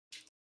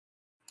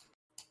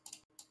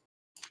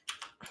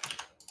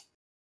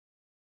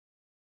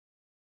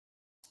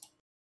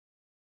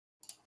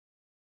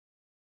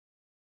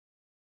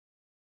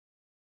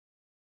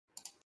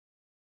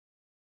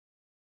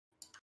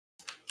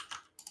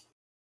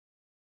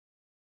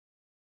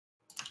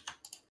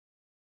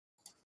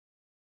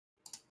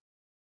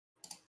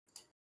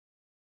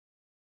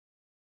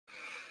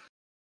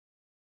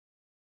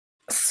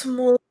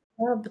small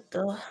tab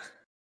though.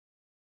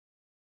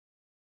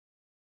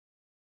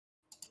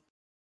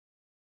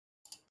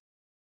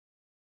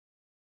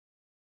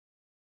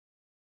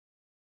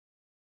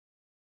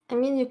 I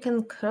mean, you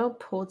can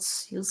crop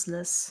what's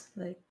useless.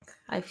 Like,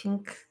 I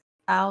think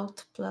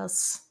Alt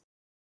plus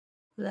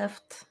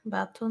left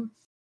button.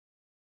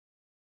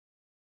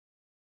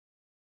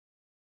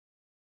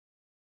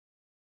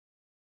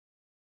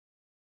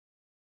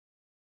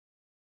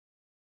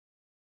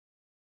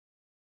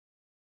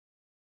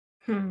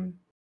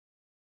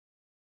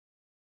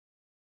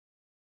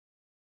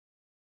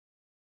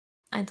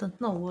 I don't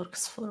know,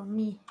 works for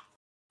me.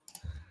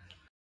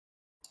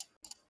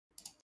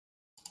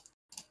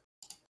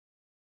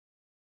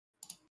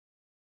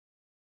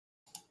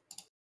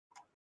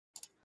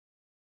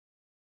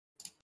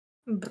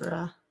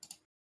 Bruh.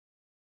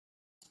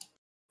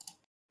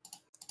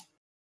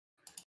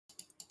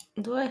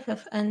 Do I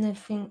have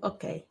anything?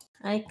 Okay,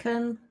 I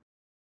can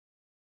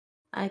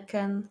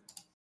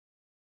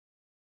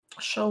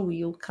show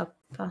you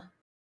Kappa.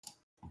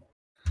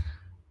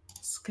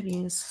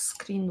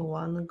 Screen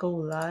 1, go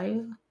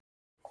live.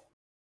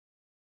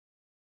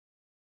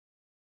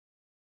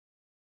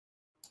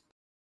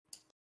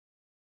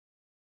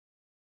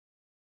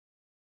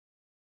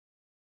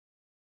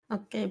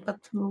 Okay,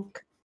 but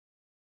look.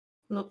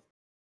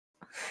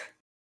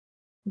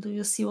 Do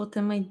you see what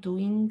am I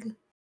doing?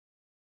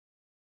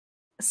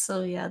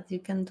 So yeah, you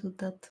can do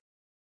that.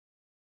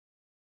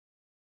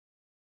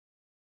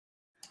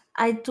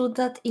 I do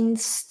that in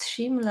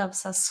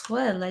Streamlabs as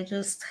well. I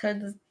just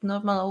had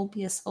normal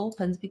OBS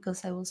opened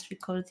because I was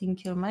recording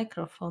your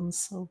microphone,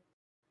 so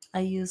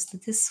I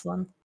used this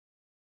one.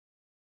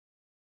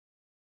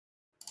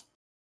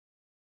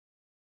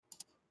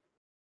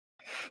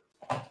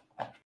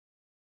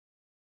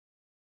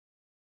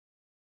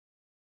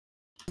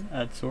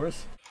 Add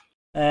source.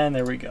 And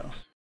there we go.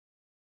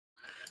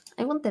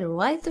 I wonder,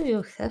 why do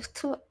you have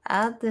to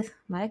add the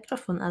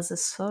microphone as a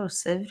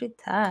source every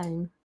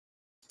time?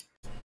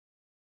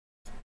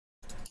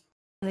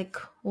 Like,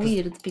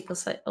 weird,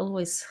 because I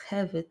always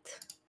have it.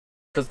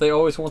 Because they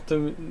always want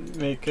to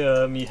make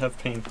me have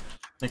pain.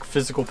 Like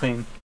physical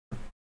pain.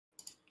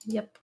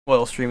 Yep.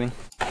 While streaming.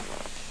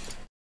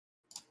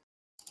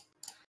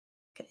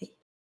 Okay.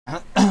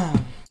 I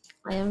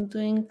am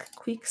doing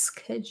quick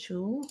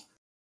schedule.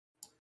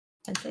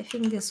 And I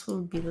think this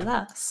will be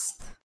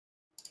last.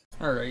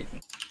 Alright.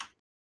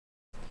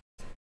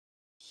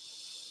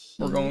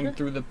 We're going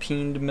through the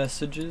pinned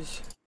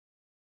messages.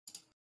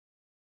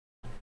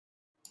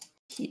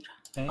 Here.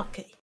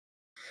 Okay.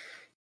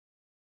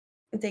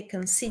 They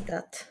can see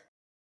that.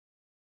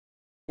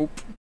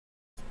 Oop.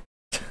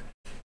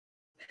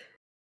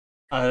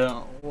 I don't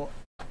know. Well,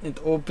 it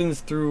opens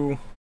through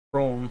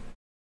Chrome.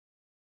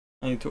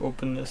 I need to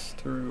open this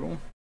through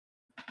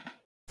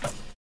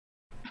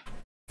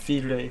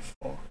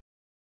Firefox.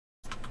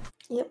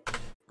 Yep.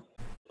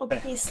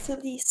 Okay, still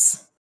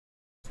is.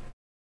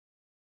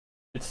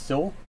 It's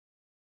still?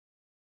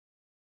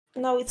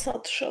 No, it's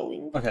not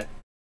showing. Okay.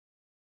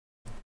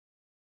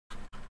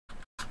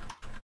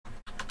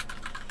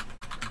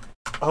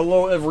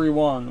 Hello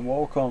everyone,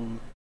 welcome.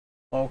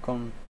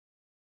 Welcome.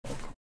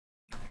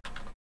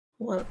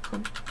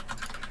 Welcome.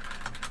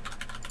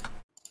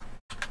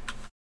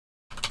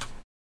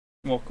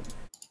 Welcome.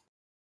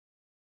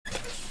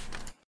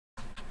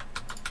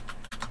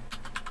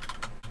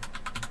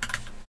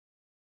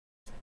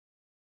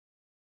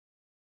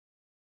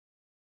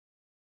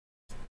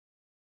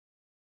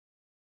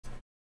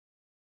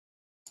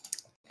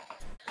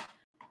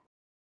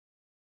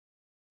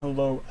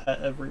 Hello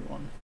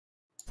everyone.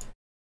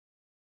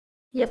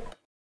 Yep.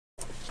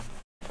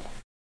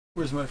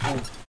 Where's my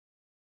phone?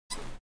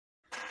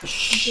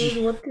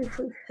 Dude, what if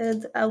we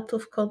had out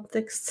of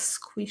context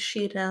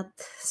squishy rat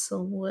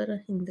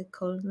somewhere in the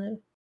corner?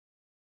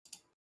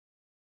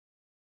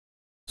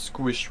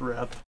 Squish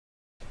rat.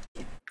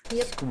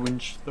 Yep.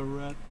 Squinch the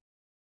rat.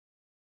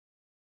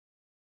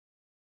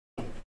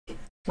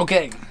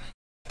 Okay.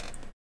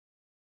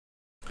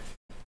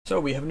 So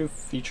we have a new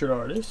featured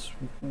artist,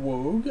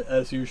 Wogue,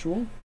 as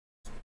usual.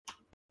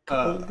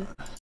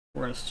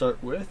 We're gonna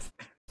start with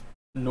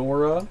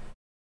Nora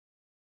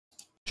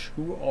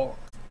 2R.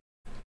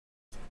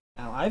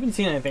 Now I haven't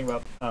seen anything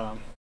about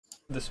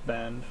this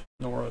band,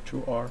 Nora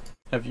 2R.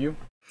 Have you?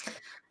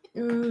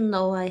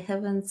 No, I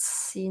haven't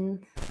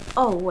seen.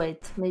 Oh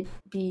wait,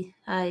 maybe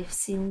I've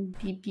seen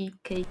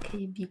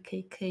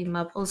BKK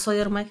map. Also,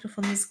 your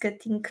microphone is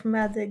getting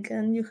mad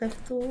again. You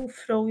have to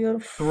throw your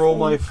phone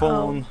my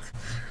phone. out.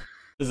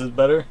 Is it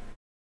better?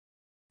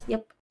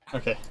 Yep.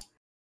 Okay.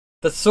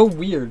 That's so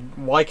weird.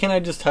 Why can't I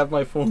just have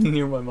my phone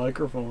near my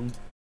microphone?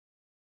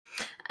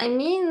 I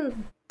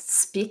mean,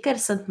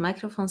 speakers and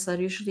microphones are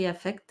usually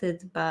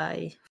affected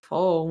by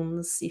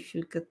phones if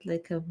you get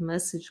like a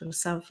message or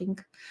something.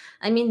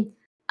 I mean,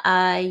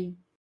 I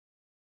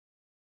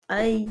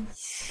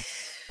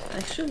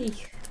actually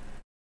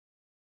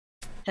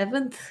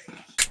haven't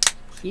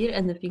heard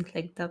anything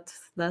like that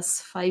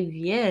last 5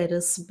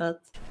 years,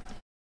 but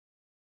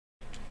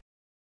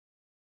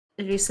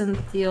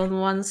recently on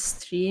one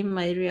stream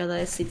I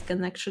realized it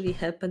can actually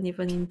happen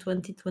even in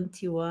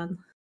 2021.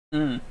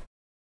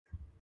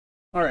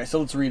 Alright, so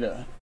let's read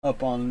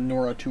up on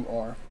Nora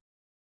 2R.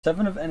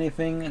 7 of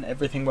anything and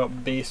everything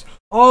about bass.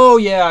 Oh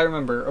yeah, I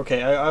remember.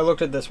 Okay, I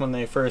looked at this when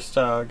they first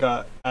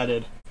got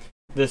added.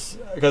 This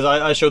because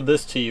I showed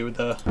this to you.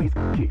 The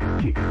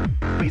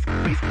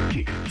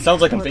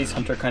sounds like a bass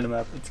hunter kind of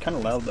map. It's kind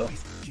of loud though.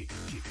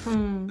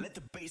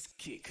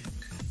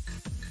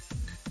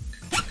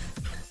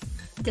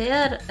 They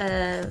are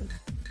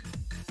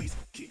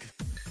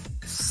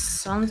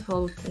sound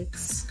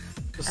voltics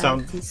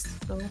artist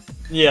though.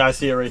 Yeah, I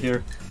see it right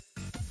here.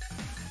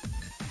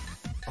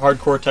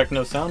 Hardcore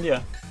techno sound,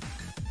 yeah.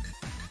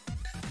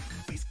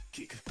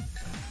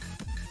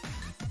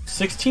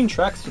 16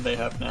 tracks do they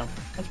have now?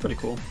 That's pretty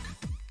cool.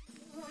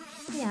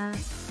 Yeah.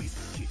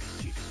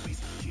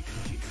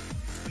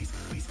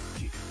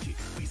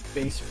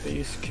 Bass,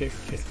 bass, kick,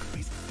 kick.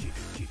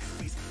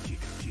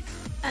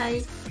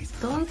 I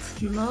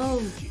don't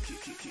know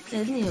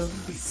any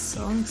of these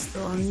songs,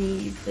 the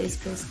only bass,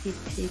 bass, kick,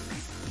 kick.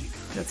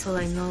 That's all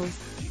I know.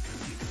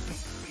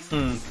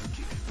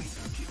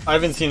 I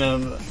haven't seen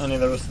any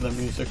of the rest of their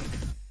music.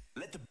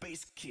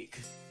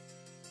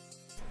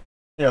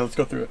 Yeah, let's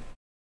go through it.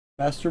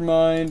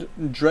 Mastermind,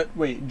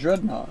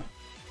 Dreadnought.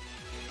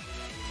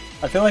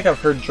 I feel like I've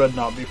heard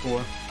Dreadnought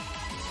before.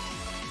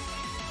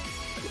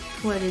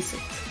 Where is it?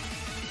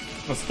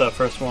 What's the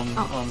first one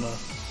on the...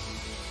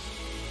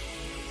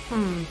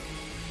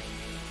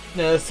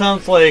 Yeah, it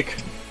sounds like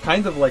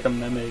kind of like a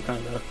meme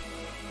kind of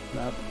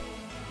map.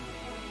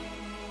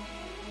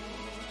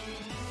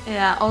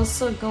 Yeah,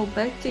 also go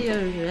back to your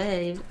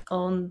rave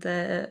on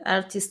the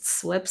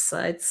artist's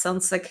website.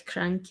 Sounds like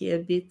cranky a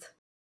bit.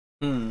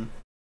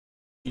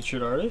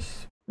 Featured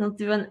artist? Not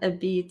even a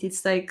bit,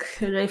 it's like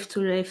rave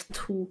to rave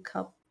 2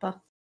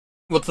 kappa.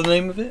 What's the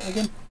name of it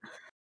again?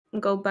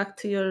 Go back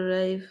to your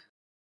rave.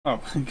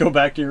 Oh, go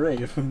back to your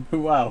rave.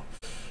 Wow.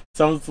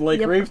 Sounds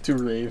like rave to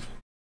rave.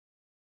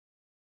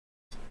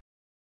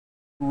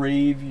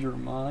 Rave your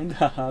mind.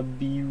 Haha,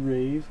 be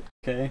rave.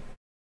 Okay.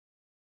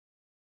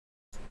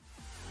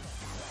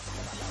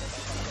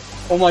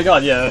 Oh my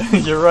god, yeah,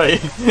 you're right.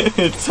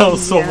 It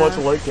sounds so much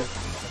like it.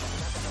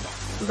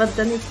 But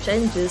then it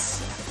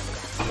changes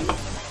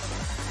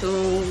to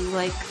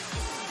like...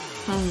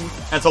 And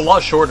it's a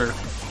lot shorter.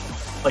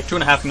 Like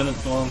 2.5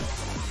 minutes long.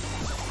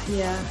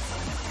 Yeah.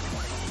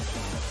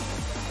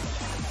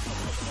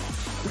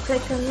 It's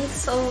like a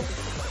mix of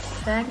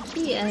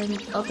Frankie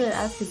and other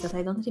artists that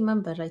I don't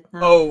remember right now.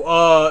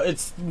 Oh,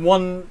 it's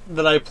one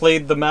that I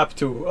played the map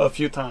to a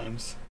few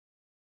times.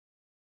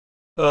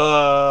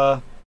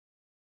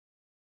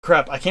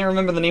 Crap, I can't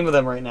remember the name of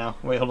them right now.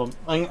 Wait, hold on.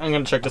 I'm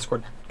gonna check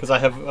Discord, because I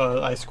have,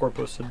 I score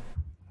posted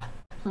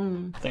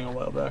thing a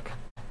while back.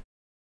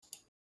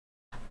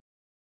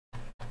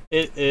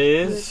 It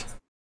is...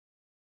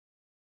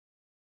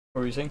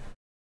 What were you saying?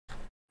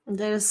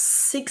 There's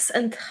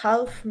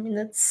 6.5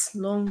 minutes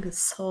long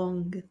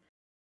song.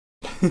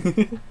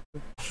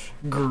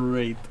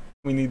 Great.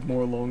 We need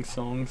more long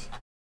songs.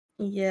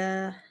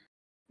 Yeah.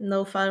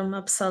 No farm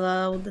ups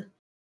allowed.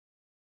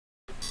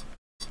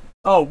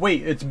 Oh,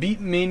 wait, it's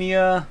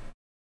Beatmania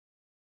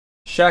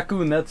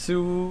Shaku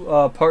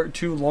Netsu Part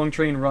 2 Long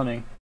Train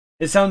Running.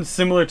 It sounds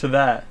similar to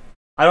that.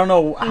 I don't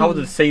know how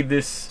to say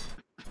this,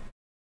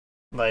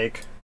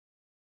 like,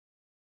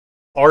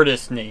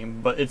 artist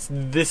name, but it's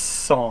this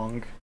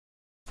song.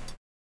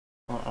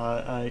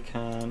 I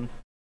can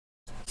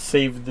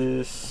save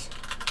this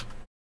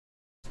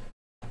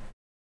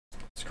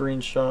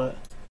screenshot,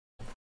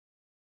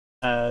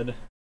 add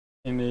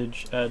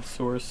image, add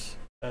source,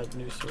 add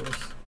new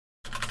source.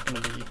 It's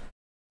gonna be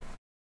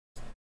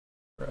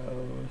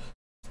browse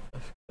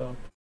desktop.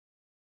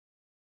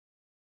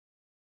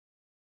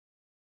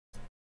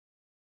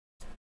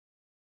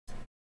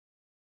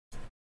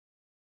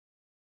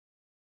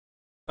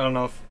 I don't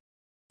know if...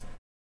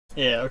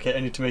 Yeah, okay,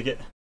 I need to make it...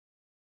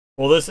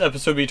 Will this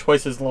episode be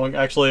twice as long?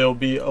 Actually, it'll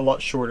be a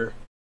lot shorter.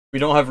 We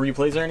don't have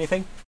replays or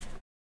anything,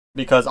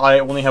 because I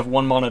only have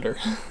one monitor.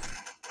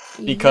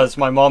 Because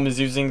my mom is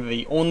using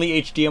the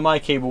only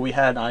HDMI cable we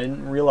had. I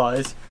didn't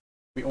realize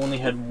we only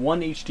had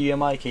one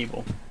HDMI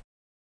cable.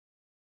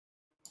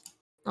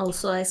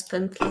 Also, I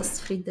spent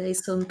last 3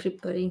 days on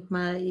preparing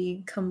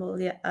my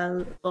Camellia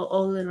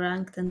all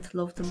ranked and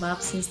loved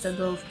maps instead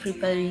of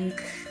preparing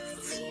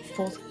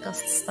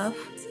podcast stuff.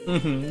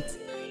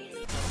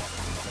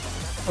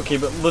 Okay,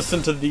 but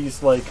listen to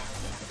these, like,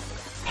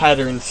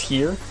 patterns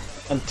here,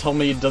 and tell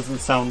me it doesn't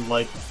sound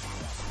like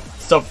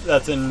stuff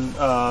that's in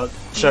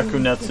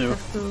Shakunetsu.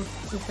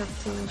 You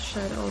have to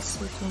share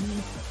also to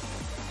me.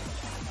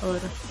 Or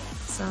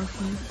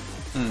something.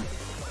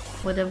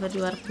 Whatever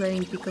you are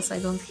playing, because I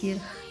don't hear.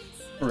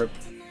 RIP.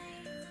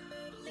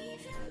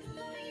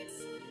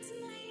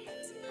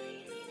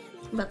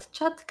 But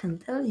chat can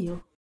tell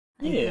you.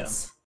 I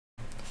guess.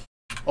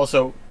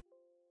 Also,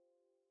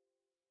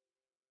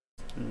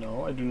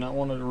 no, I do not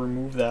want to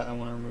remove that. I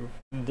want to remove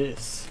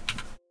this.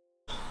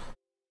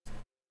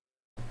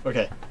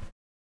 Okay.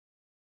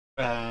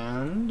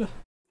 And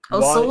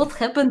Also, why? what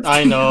happened to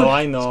I know, your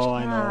I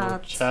know.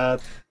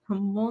 Chat.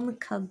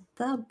 Monka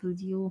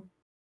W.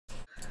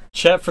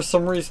 Chat for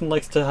some reason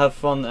likes to have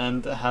fun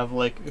and have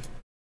like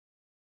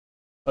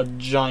a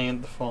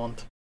giant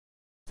font.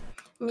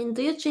 I mean,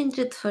 do you change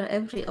it for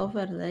every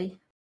overlay?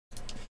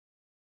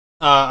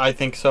 I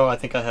think so. I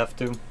think I have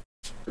to.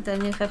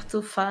 Then you have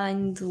to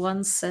find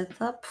one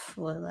setup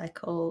for like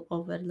all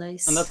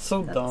overlays. And that's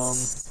so dumb.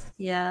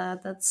 Yeah,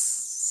 that's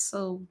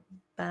so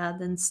bad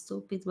and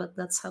stupid, but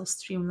that's how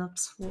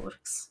Streamlabs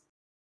works.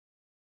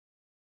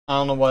 I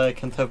don't know why I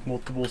can't have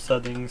multiple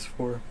settings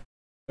for...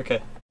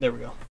 Okay, there we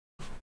go.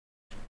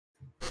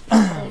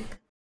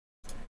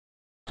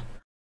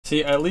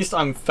 See, at least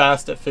I'm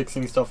fast at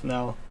fixing stuff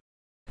now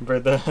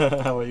compared to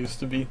how I used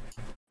to be.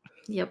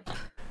 Yep.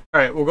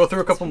 Alright, we'll go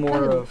through a couple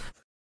more of...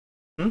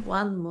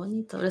 One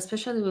monitor,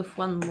 especially with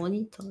one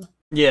monitor.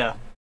 Yeah.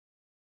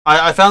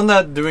 I found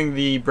that doing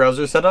the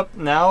browser setup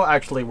now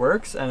actually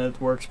works, and it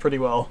works pretty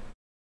well.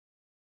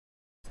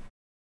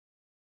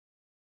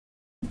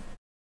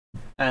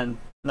 And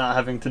not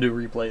having to do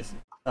replays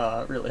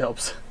really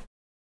helps.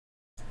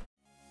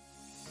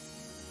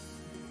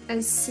 I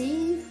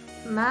see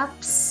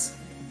maps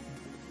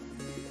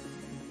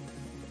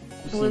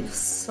with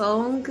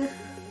songs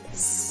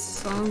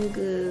from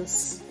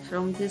this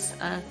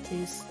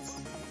artist,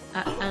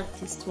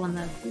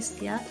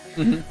 yeah,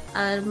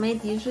 are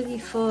made usually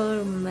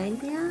for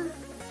Mania.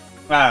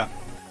 Ah,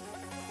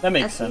 that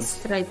makes At sense.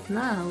 least right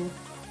now.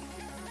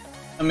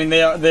 I mean,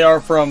 they are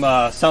from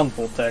Sound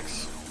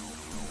Voltex,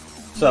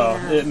 so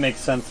Yeah. it makes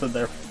sense that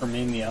they're from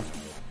Mania.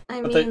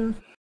 I mean,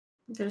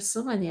 there's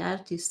so many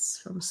artists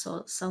from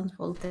Sound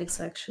Voltex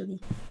actually.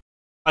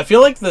 I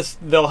feel like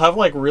they'll have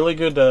like really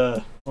good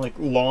like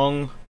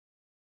long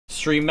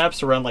stream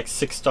maps around like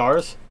 6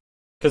 stars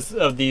because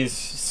of these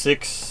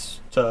 6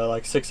 to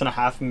like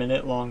 6.5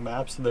 minute long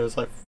maps. There's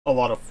like a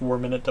lot of 4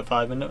 minute to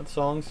 5 minute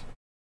songs.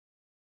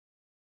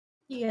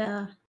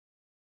 Yeah.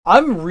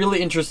 I'm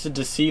really interested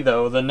to see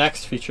though the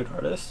next featured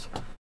artist,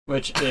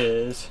 which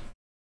is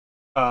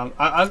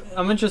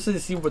I'm interested to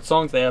see what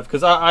songs they have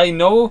because I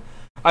know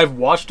I've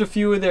watched a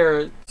few of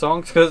their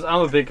songs because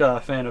I'm a big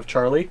fan of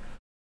Charlie,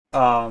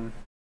 MoistCritiKal,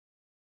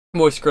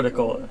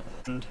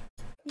 and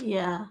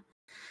yeah,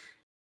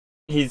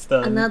 he's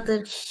the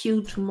another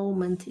huge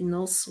moment in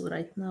Osu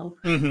right now.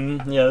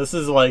 Yeah, this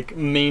is like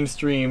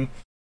mainstream.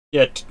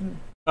 Yeah,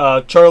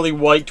 Charlie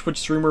White, Twitch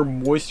streamer,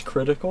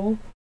 MoistCritiKal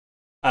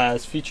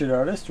as featured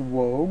artist,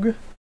 Wogue.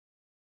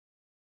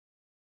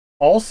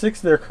 All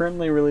 6 they're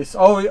currently released.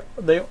 Oh,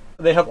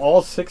 they have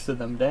all 6 of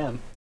them.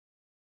 Damn.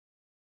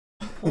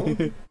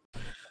 Oh.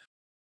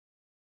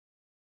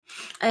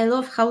 I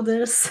love how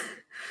there's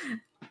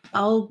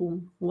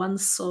album, one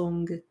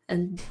song,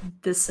 and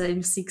the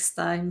same 6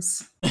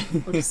 times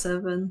or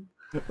 7.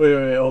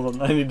 Wait, hold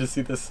on. I need to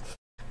see this.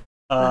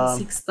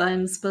 6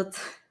 times, but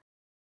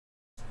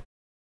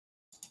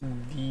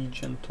The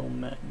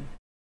Gentleman.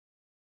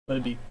 Would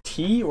it be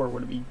T or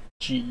would it be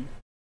G?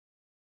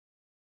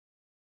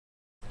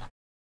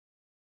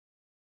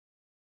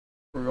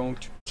 We're going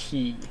to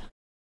T.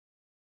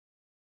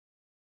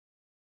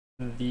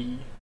 The.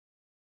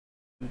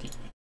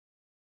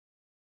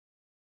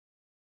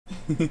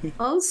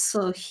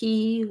 also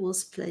he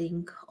was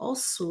playing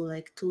Osu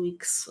like 2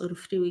 weeks or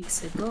 3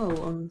 weeks ago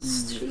on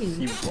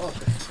stream. Yes, he was.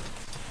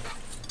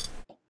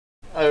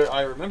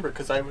 I remember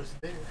because I was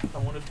there. I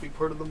wanted to be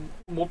part of the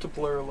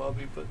multiplayer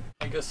lobby, but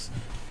I guess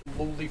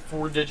lowly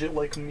 4-digit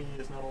like me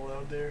is not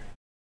allowed there.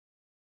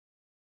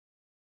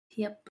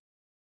 Yep.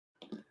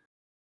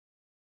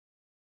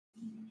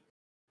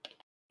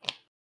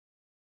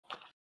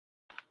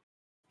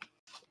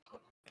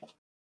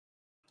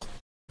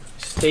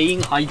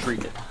 Staying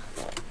hydrated.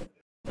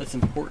 That's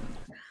important.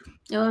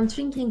 Oh, I'm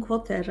drinking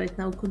water right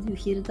now. Could you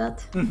hear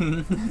that?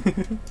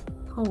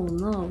 Oh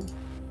no.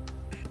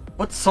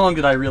 What song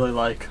did I really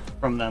like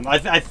from them?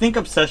 I think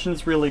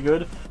Obsession's really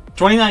good.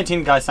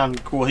 2019 guy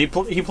sounded cool. He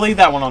played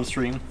that one on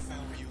stream.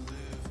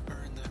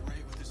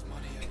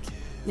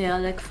 Yeah,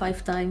 like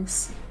 5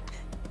 times.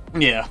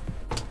 Yeah.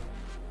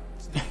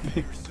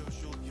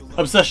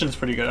 Obsession's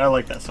pretty good. I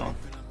like that song.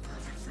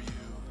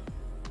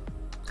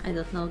 I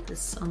don't know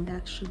this song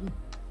actually.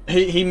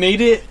 He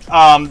made it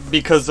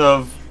because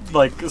of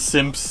like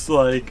simps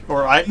I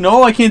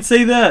can't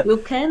say that. You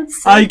can't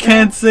say I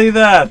can't say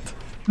that.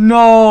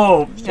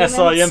 No. I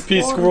saw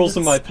MP squirrels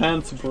in my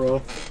pants,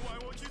 bro.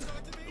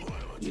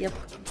 Yep.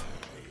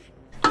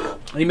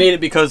 He made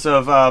it because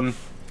of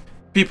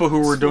people who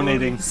were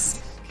donating.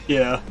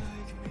 Yeah.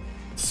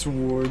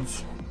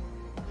 Swords.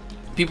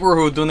 People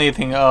who were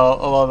donating a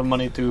lot of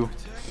money to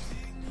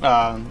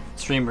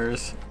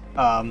streamers,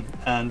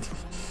 and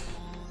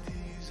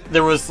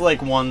there was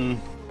like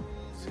one,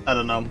 I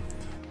don't know,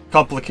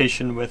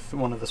 complication with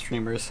one of the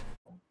streamers.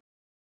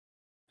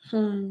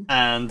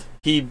 And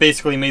he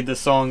basically made the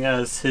song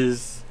as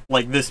his,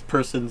 like, this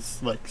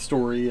person's, like,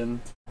 story, and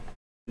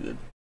kind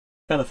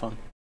of fun.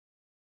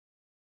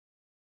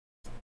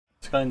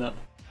 It's kind of...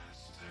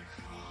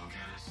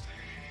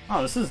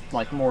 Oh, this is,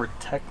 like, more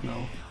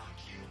techno.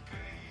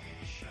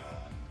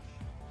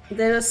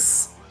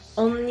 There's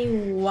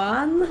only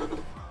one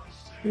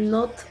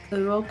not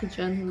rock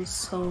genre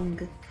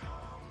song,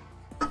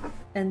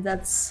 and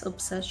that's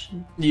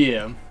Obsession.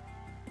 Yeah.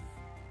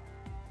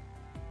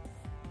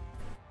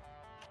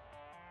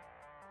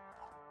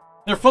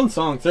 They're fun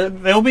songs.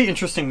 They'll be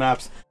interesting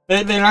maps.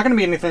 They're not going to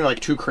be anything like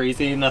too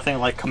crazy, nothing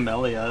like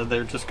Camellia.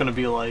 They're just going to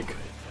be like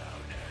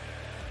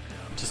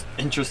just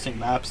interesting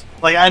maps.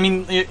 Like, I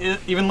mean,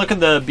 even look at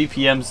the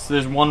BPMs.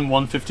 There's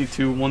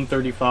 152,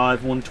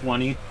 135,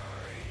 120.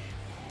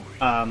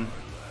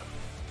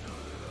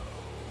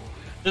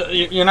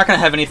 You're not going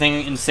to have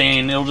anything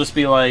insane. It'll just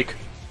be like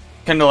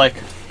kind of like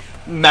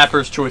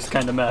mapper's choice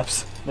kind of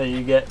maps that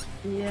you get.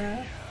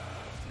 Yeah.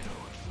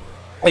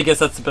 I guess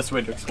that's the best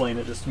way to explain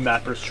it, just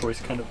mapper's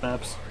choice kind of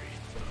maps.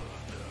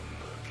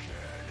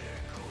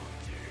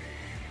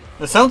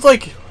 This sounds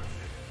like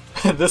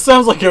this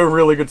sounds like a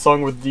really good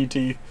song with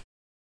DT.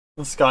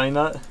 The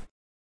Skynut.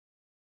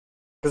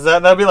 Cause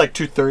that'd be like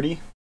 230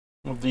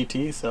 with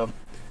DT, so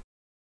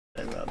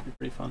that'd be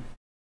pretty fun.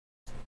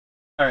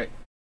 Alright.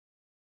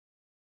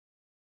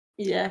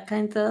 Yeah,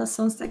 kinda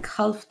sounds like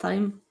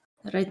halftime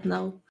right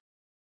now.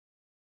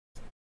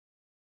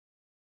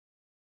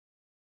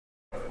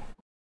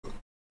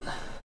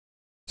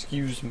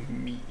 Excuse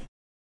me.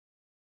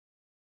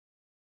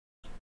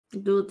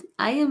 Dude,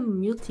 I am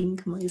muting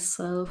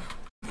myself.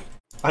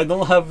 I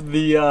don't have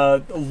the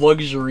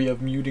luxury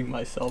of muting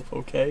myself,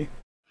 okay?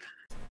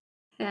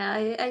 Yeah,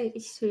 I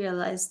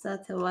realized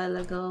that a while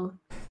ago.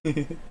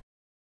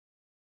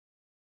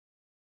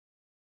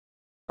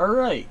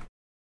 Alright.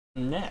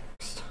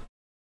 Next.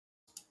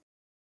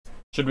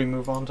 Should we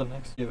move on to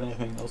next? Do you have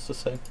anything else to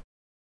say?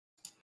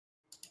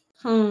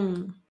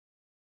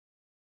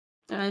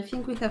 I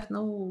think we have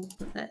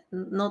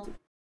not.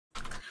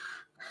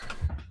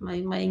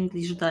 My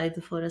English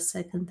died for a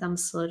second, I'm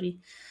sorry.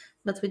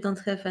 But we don't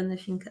have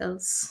anything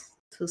else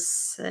to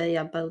say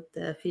about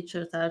the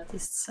featured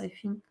artists, I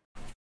think.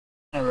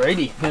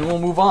 Alrighty, then we'll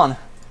move on.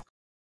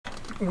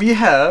 We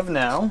have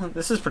now,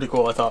 this is pretty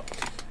cool, I thought.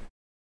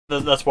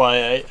 That's why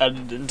I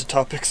added it into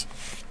topics.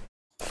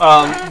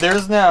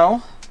 There's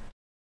now,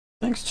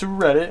 thanks to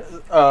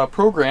Reddit, a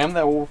program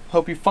that will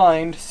help you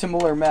find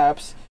similar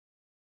maps.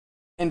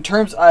 In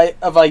terms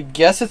of, I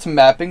guess it's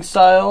mapping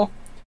style,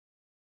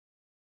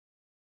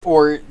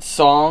 or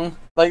song.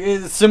 Like,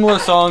 it's similar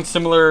song,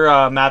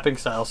 similar mapping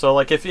style. So,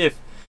 like, if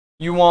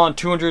you want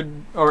 200,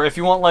 or if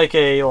you want, like,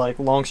 a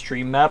long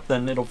stream map,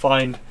 then it'll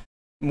find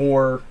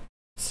more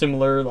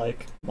similar,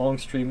 like, long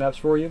stream maps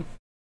for you.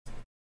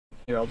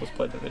 Here, I'll just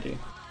play the video.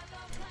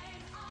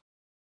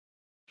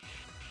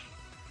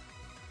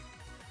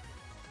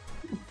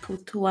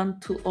 Put 1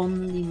 to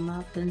only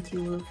map and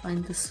you will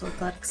find the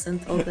Sotarks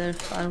and other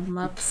farm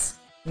maps.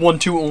 1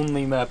 to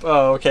only map.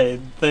 Oh, okay.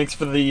 Thanks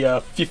for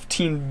the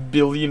 15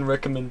 billion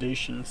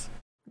recommendations.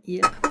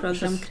 Yep,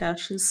 program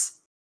crashes.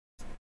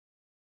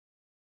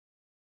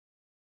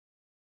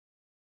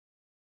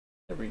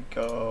 There we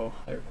go.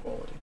 Higher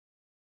quality.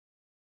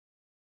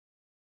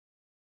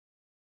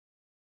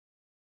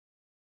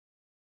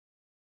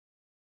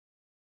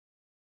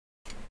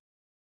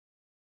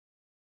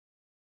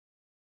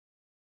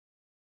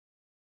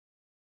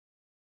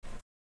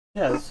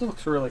 Yeah, this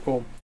looks really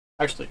cool.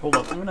 Actually, hold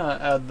on. I'm gonna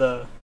add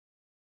the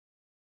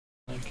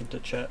link into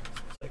chat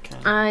if I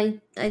can.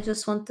 I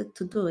just wanted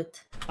to do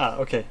it. Ah,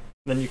 okay.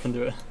 Then you can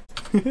do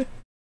it.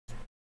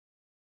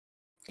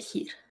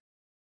 Here.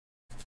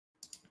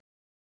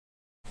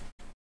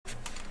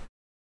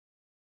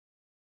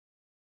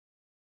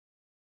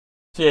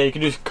 So yeah, you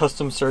can do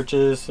custom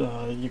searches.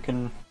 You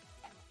can.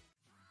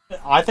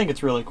 I think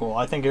it's really cool.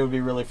 I think it would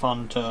be really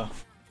fun to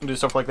do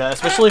stuff like that,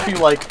 especially if you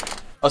like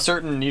a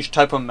certain niche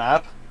type of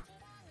map,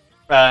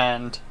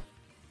 and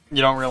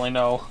you don't really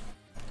know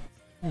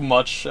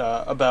much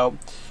about.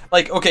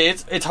 Like, okay,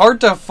 it's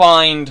hard to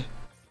find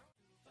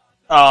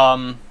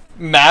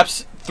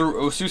maps through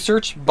OSU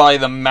search by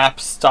the map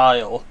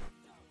style.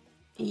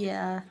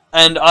 Yeah.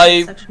 And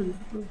That's actually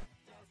cool.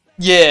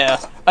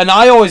 Yeah, and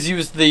I always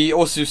use the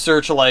OSU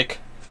search like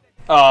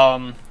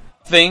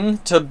thing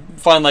to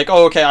find like,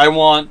 oh, okay, I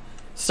want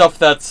stuff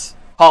that's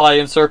high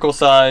in circle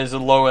size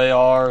and low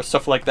AR,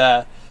 stuff like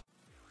that.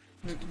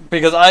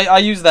 Because I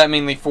use that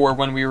mainly for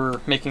when we were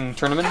making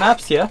tournament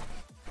maps, yeah?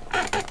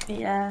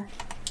 Yeah.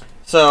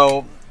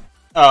 So,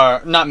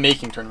 not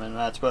making tournament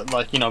maps, but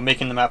like, you know,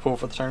 making the map pool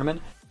for the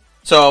tournament.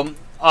 So,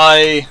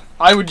 I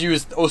would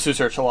use OSU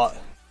search a lot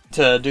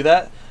to do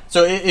that.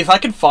 So if I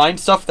could find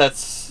stuff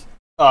that's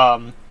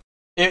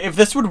if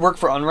this would work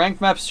for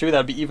unranked maps too,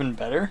 that'd be even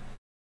better.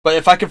 But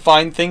if I could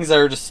find things that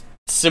are just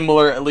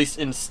similar, at least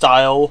in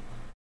style,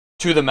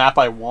 to the map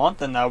I want,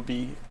 then that would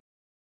be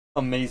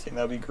amazing.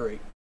 That would be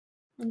great.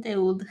 They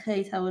would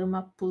hate our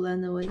map pool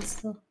anyway,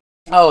 so.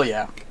 Oh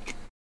yeah.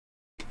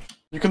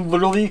 You can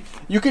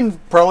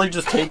probably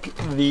just take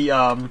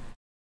the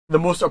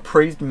most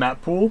appraised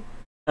map pool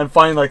and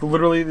find like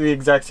literally the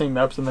exact same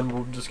maps, and then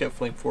we'll just get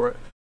flamed for it.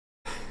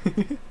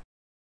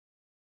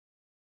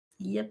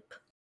 Yep.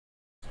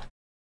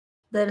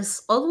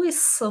 There's always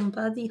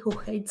somebody who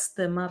hates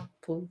the map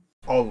pool.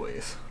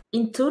 Always.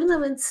 In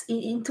tournaments,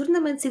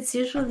 it's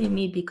usually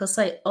me because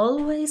I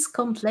always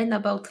complain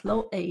about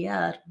low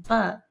AR,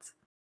 but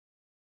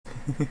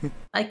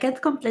I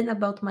can't complain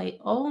about my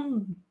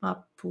own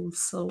map pool.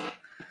 So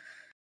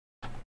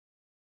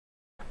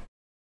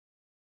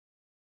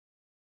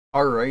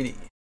Alrighty.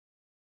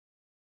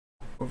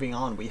 Moving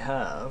on, we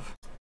have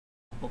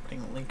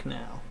opening a link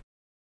now.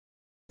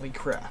 Holy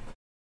crap!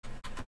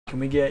 Can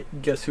we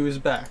guess who is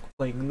back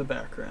playing in the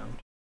background?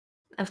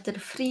 after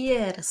 3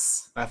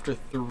 years, After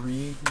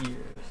 3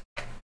 years.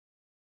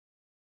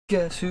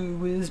 Guess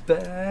who is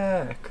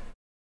back?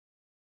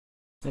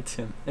 It's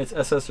him. It's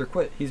SS or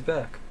Quit. He's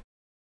back.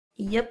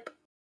 yep,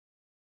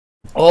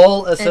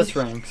 All SS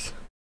ranks.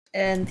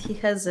 and he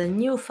has a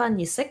new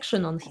funny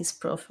section on his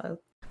profile.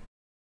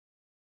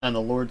 And the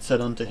Lord said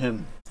unto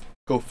him,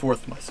 Go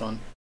forth, my son,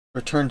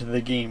 return to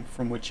the game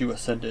from which you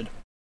ascended.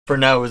 For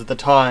now is the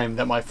time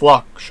that my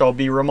flock shall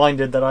be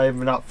reminded that I have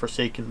not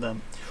forsaken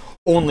them.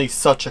 Only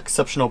such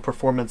exceptional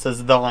performance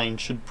as thine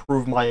should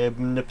prove my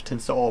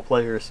omnipotence to all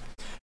players.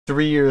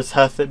 3 years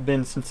hath it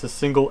been since a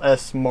single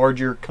S marred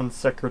your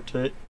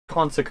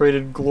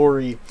consecrated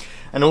glory,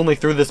 and only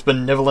through this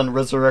benevolent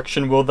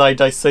resurrection will thy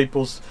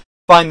disciples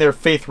find their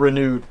faith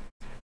renewed.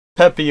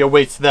 Pepi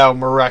awaits thou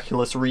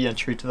miraculous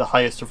re-entry to the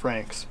highest of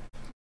ranks.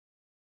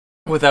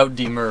 Without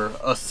demur,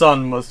 a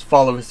son must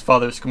follow his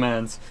father's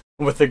commands.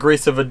 With the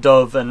grace of a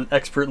dove and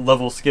expert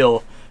level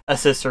skill,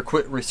 SS or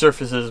Quit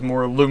resurfaces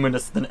more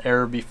luminous than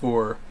e'er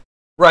before,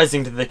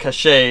 rising to the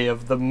cachet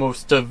of the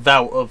most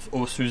devout of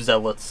Osu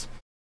zealots.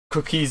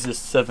 Cookies is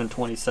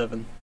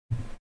 727.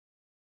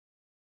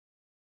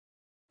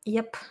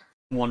 Yep.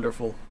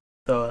 Wonderful.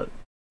 The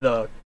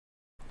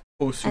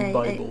Osu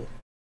Bible.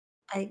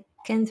 I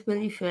can't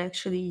believe you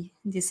actually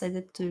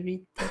decided to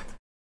read that.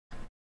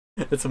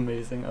 It's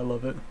amazing. I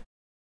love it.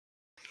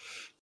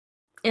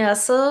 Yeah,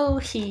 so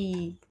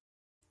he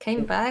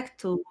came back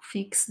to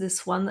fix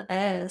this one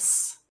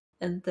S,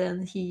 and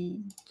then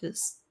he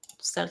just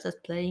started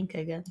playing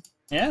again.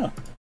 Yeah.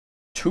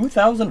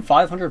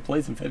 2,500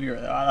 plays in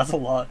February. That's a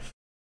lot.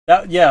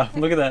 Yeah,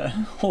 look at that.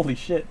 Holy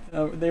shit.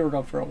 They were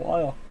gone for a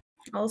while.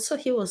 Also,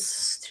 he was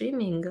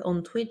streaming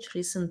on Twitch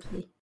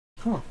recently.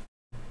 Huh.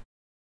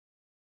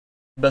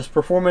 Best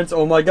performance,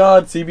 oh my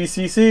god,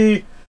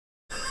 CBCC!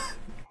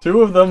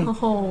 2 of them!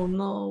 Oh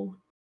no.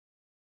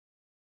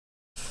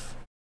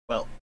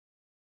 Well.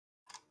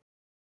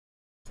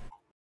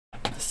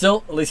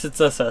 Still, at least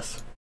it's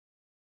SS.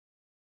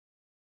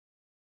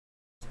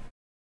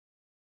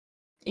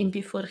 And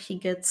before he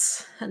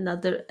gets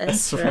another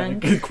S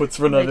rank. Quits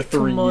for another like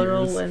 3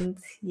 tomorrow years. And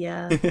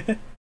yeah.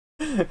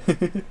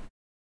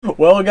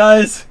 Well,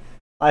 guys,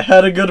 I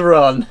had a good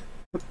run.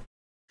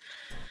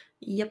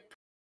 Yep.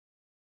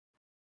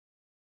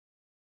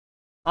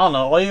 I don't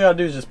know, all you gotta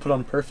do is just put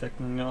on perfect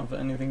and you don't have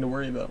anything to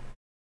worry about.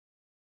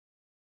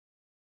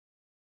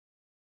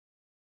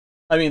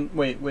 I mean,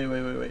 wait.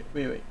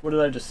 What did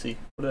I just see?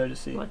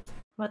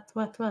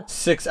 What?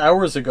 6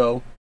 hours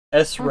ago,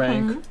 S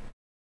rank,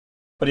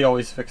 but he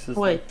always fixes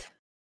Wait. them.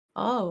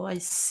 Oh, I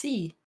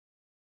see.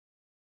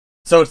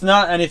 So it's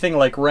not anything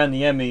like Ren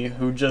the Emmy,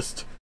 who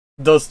just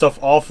does stuff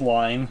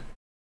offline,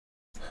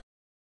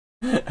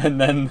 and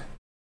then,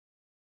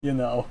 you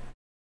know.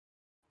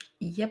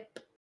 Yep.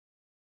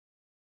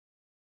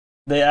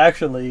 They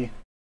actually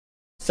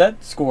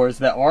set scores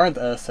that aren't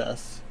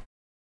SS,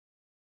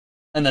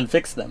 and then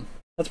fix them.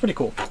 That's pretty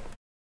cool.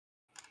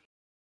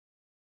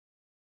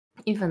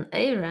 Even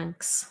A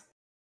ranks.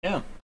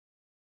 Yeah.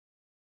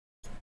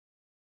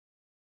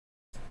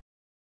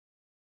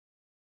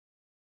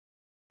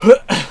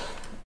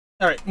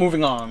 Alright,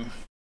 moving on.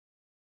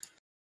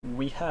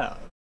 We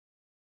have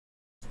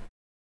a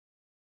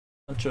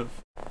bunch of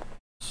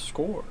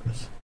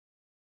scores.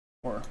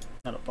 Or,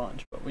 not a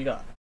bunch, but we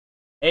got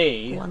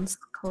one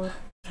score.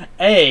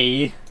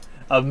 A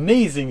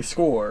amazing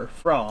score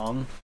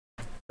from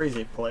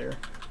Crazy Player.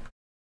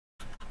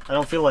 I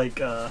don't feel like,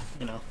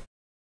 you know,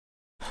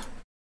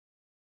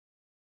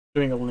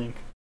 doing a link.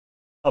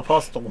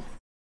 Apostol.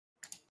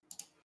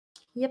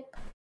 Yep.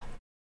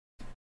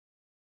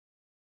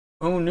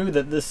 Who knew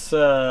that this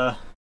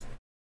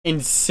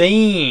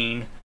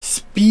insane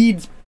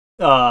speed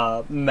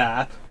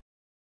map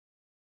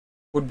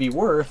would be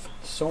worth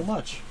so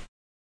much?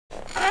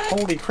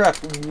 Holy crap,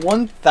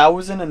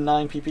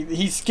 1,009 PP.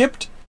 He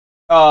skipped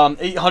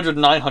 800,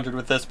 900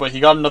 with this, but he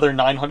got another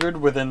 900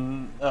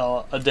 within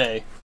a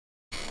day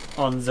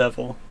on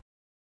Zevil,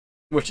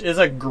 which is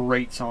a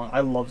great song. I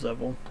love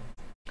Zevil.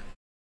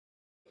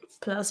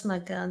 Plasma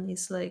Gun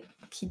is like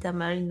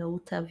Hidamari no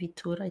Uta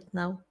V2 right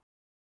now.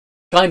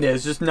 Kinda,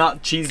 it's just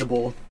not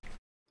cheesable.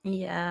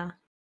 Yeah.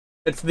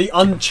 It's the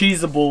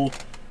uncheesable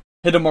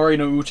Hidamari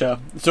no Ucha.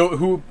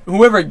 So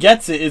whoever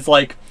gets it is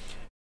like,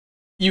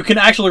 you can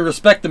actually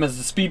respect them as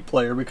a speed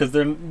player because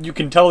you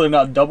can tell they're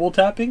not double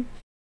tapping.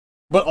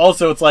 But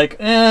also it's like,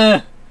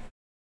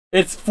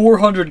 it's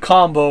 400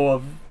 combo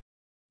of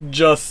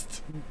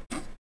just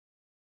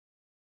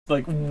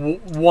like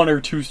one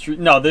or two streams.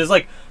 No, there's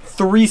like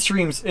 3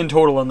 streams in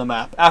total on the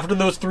map. After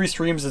those 3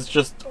 streams, it's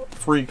just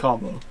free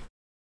combo.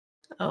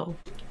 Oh.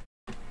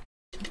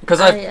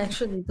 Because I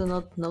actually do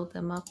not know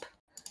the map.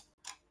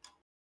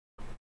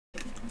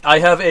 I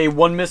have a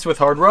 1 miss with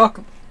Hard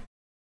Rock,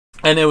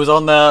 and it was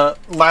on the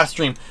last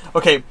stream.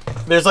 Okay,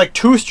 there's like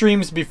 2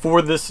 streams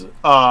before this.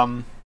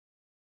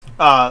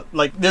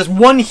 Like there's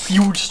one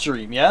huge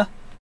stream, yeah,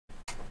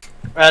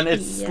 and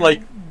it's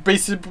like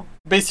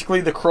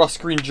basically the cross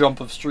screen jump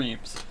of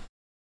streams.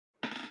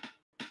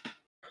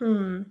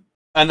 And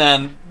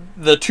then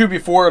the 2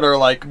 before it are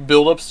like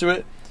build-ups to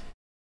it,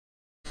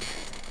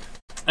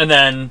 and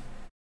then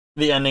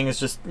the ending is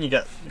just you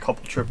get a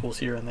couple triples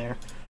here and there.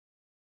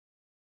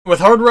 With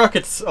Hard Rock,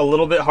 it's a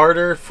little bit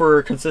harder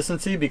for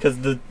consistency because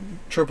the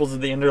triples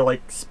at the end are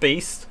like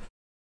spaced.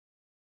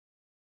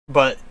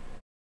 But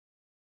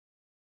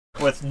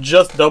with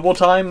just double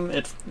time,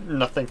 it's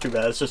nothing too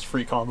bad. It's just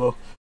free combo.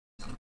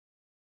 I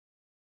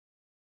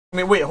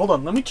mean, wait, hold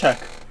on. Let me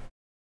check.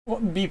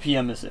 What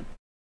BPM is it?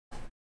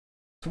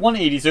 It's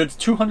 180, so it's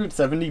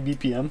 270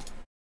 BPM.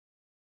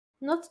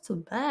 Not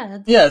too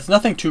bad. Yeah, it's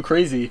nothing too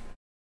crazy.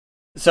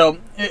 So,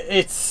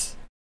 it's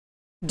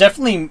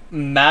definitely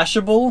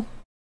mashable,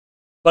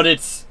 but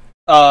it's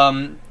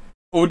OD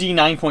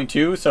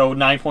 9.2, so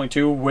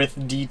 9.2 with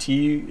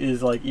DT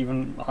is like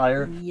even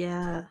higher.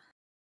 Yeah.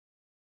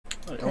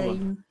 Wait, hold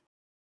on.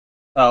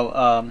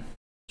 Oh,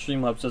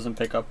 Streamlabs doesn't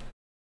pick up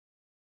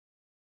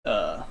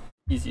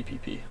easy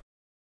PP.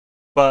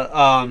 But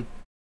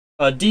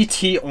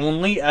DT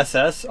only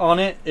SS on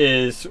it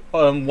is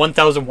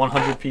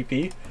 1100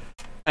 PP,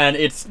 and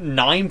it's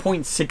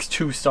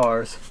 9.62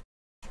 stars.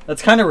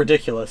 That's kind of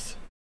ridiculous.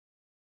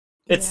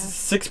 It's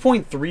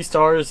 6.3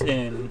 stars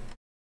in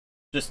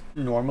just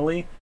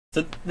normally.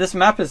 So this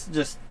map is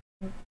just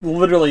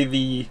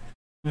literally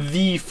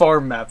the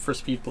farm map for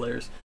speed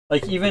players.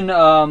 Like even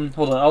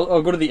hold on,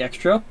 I'll go to the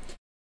extra.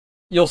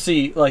 You'll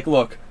see, like,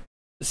 look,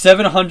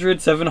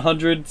 700,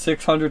 700,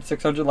 600,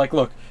 600. Like,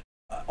 look,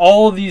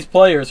 all these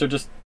players are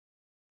just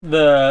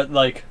the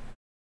like,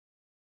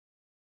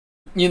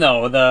 you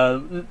know,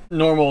 the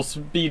normal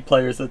speed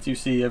players that you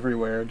see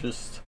everywhere.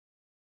 Just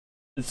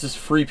it's just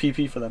free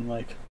PP for them.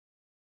 Like,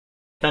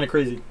 kind of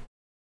crazy.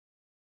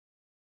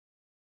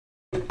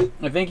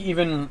 I think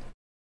even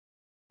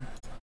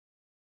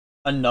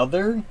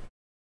another.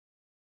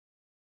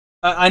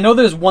 I know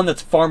there's one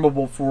that's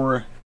farmable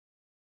for,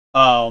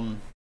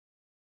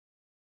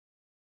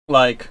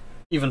 like,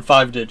 even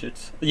 5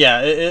 digits.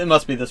 Yeah, it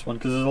must be this one,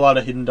 because there's a lot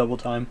of hidden double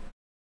time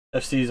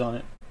FCs on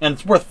it. And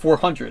it's worth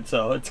 400,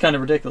 so it's kind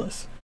of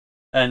ridiculous.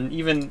 And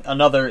even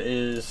another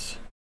is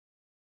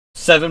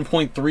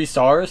 7.3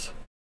 stars.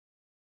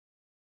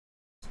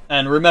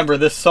 And remember,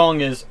 this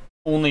song is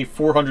only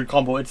 400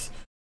 combo. It's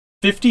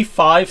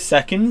 55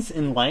 seconds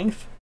in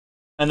length.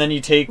 And then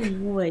you take...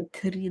 Wait,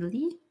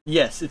 really?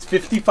 Yes, it's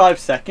 55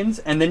 seconds,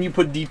 and then you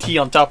put DT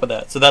on top of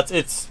that. So that's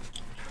it's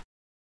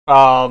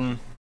what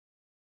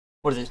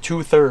is it?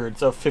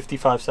 2/3 of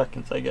 55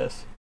 seconds, I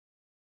guess.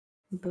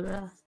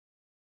 Bruh.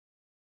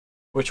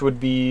 Which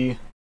would be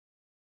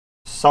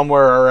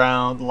somewhere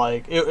around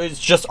like it's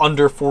just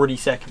under 40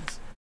 seconds.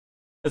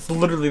 It's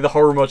literally the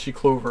Horomachi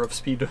Clover of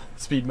speed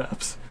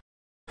maps.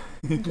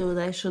 Dude,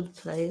 I should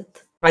play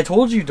it. I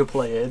told you to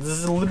play it. This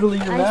is literally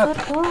your map.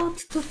 I forgot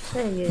to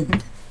play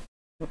it.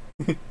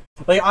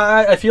 Like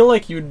I feel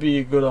like you'd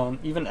be good on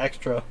even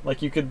extra.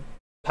 Like you could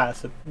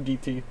pass it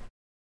DT.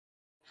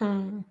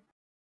 Well,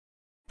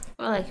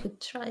 I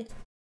could try.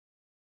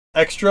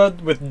 Extra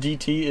with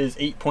DT is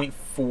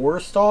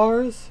 8.4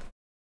 stars.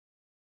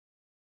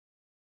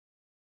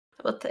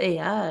 What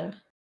AR?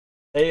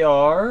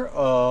 AR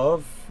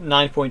of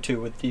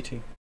 9.2 with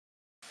DT.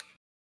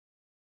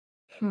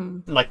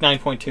 Like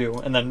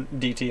 9.2 and then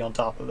DT on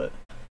top of it.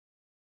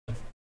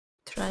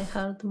 Try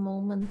hard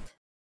moment.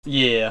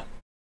 Yeah.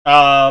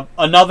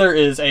 Another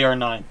is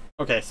AR9.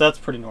 Okay, so that's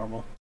pretty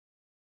normal.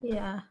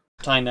 Yeah.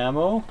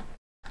 Dynamo.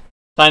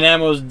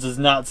 Dynamo does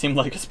not seem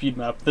like a speed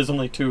map. There's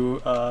only 2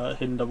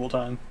 hidden double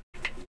time.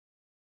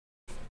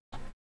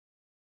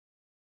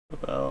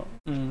 About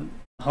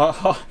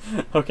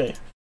okay.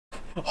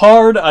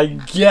 Hard, I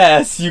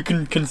guess you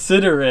can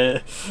consider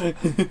it.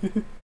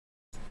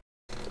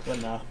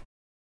 But nah.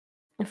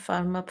 A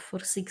farm up for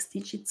 6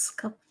 digits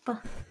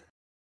kappa.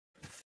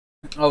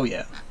 Oh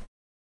yeah.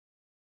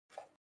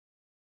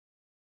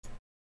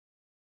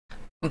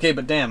 Okay,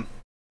 but damn.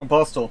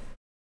 Apostol.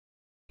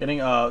 Getting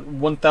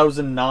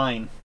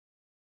 1009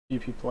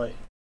 BP play.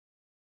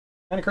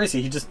 Kinda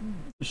crazy, he just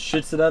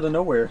shits it out of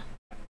nowhere.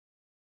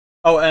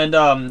 Oh, and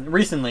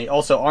recently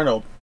also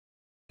Arnold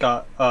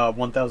got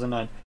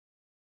 1009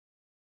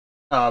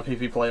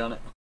 PP play on it.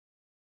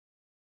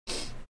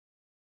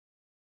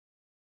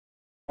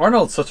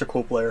 Arnold's such a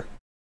cool player.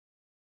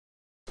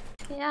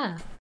 Yeah.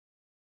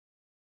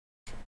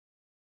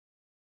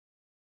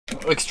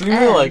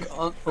 Extremely like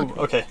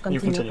okay, you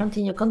continue.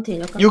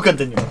 You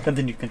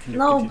continue.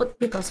 No, but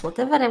because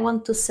whatever I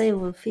want to say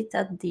will fit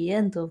at the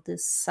end of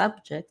this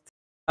subject.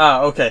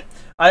 Ah, okay.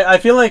 I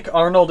feel like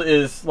Arnold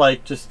is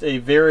like just a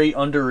very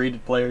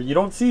underrated player. You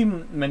don't see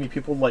many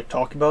people like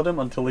talk about him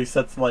until he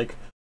sets like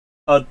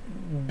a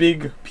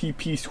big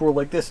PP score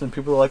like this, and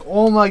people are like,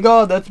 "Oh my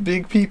god, that's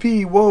big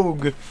PP,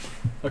 Wogue."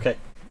 Okay,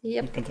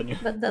 Yep. continue.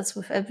 But that's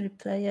with every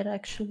player,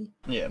 actually.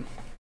 Yeah.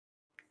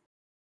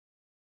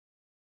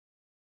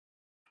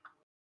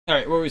 All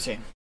right, what were we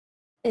saying?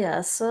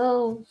 Yeah,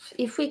 so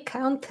if we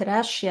count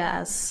Russia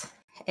as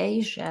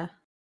Asia,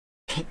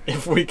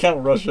 If we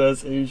count Russia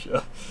as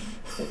Asia.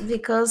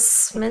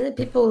 because many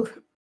people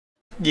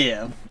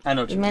Yeah, I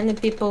know what you mean. many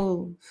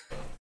people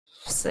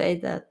say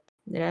that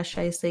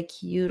Russia is like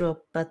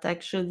Europe, but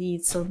actually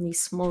it's only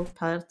small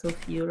part of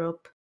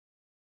Europe,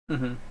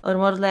 Mm-hmm. or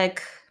more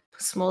like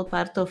small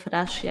part of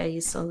Russia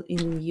is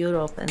in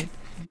Europe and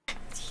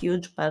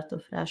huge part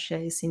of Russia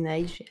is in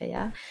Asia.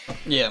 Yeah,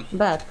 Yeah.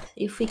 but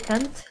if we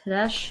count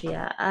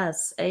Russia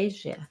as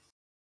Asia,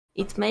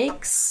 it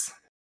makes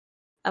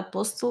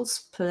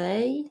Apostles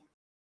play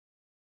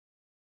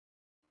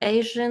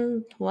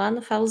Asian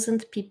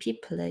 1000 PP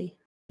play.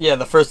 Yeah,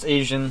 the first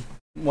Asian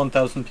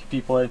 1000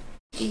 PP play.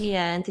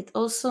 Yeah, and it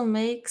also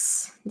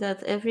makes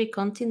that every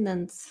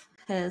continent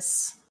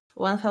has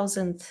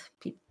 1000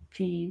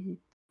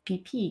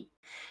 PP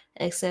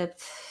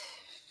except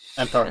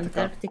Antarctica.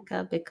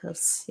 Antarctica,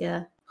 because,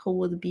 yeah, who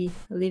would be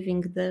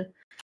living there?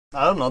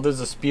 I don't know,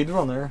 there's a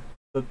speedrunner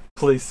that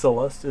plays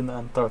Celeste in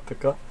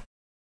Antarctica.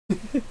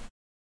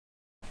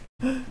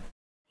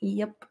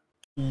 Yep.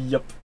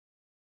 Yep.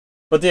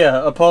 But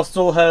yeah,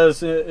 Apostle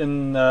has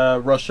in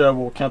Russia,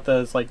 we'll count that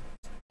as like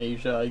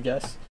Asia, I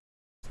guess.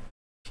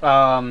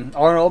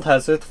 Arnold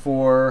has it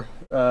for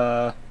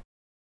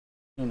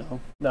you know,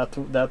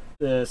 that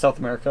South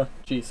America.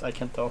 Jeez, I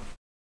can't tell.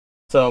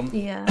 So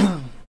Yeah.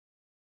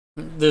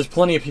 there's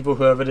plenty of people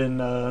who have it in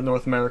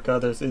North America.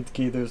 There's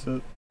Idki, there's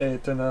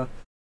Etana,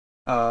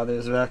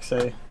 there's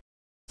Vaxe.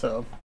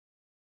 So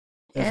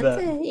there's And that.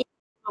 in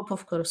Europe,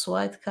 of course,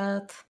 White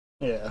Cat.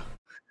 Yeah.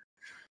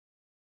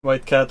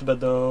 White Cat,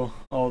 Bedo,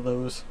 all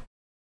those.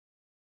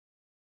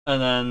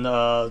 And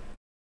then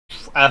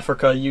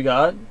Africa, you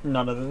got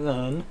none other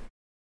than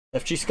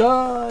FG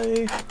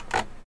Sky.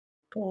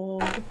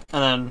 Pog.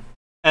 And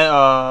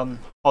then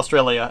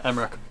Australia,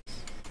 Emmerich.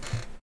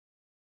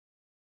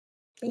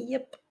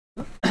 Yep.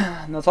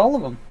 And that's all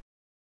of them.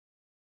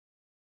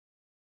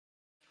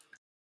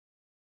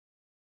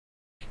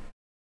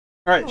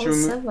 Alright, should All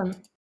we move?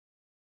 7.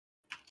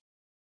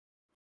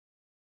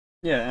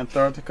 Yeah,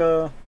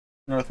 Antarctica,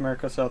 North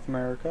America, South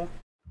America,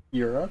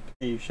 Europe,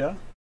 Asia,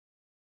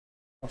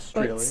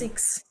 Australia,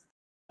 6.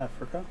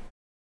 Africa.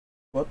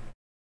 What?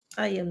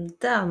 I am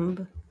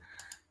dumb.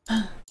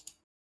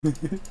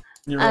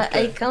 You're I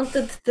okay.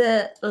 counted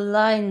the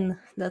line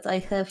that I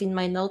have in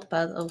my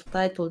notepad of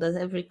title that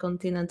every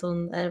continent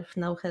on Earth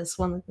now has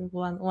one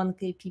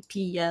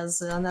KPP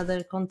as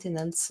another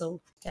continent.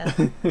 So yeah,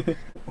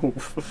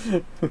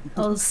 Oof.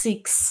 all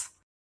 6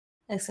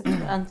 except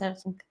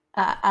for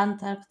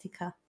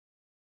Antarctica.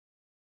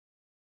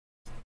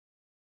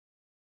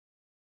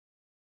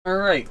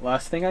 Alright,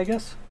 last thing, I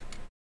guess.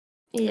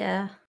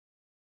 Yeah.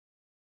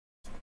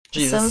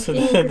 Jesus,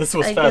 Something this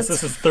was I fast.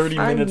 guess This is 30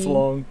 minutes funny.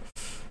 long.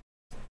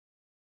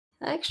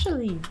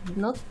 Actually,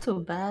 not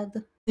too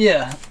bad.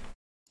 Yeah,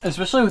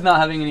 especially with not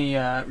having any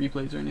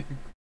replays or anything.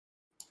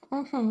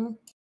 Mm-hmm.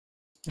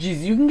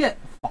 Jeez, you can get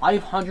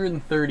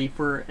 530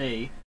 for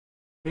a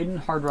Hidden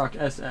Hard Rock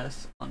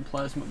SS on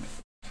Plasma.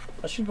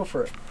 I should go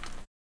for it.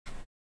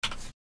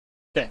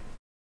 Okay,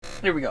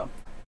 here we go.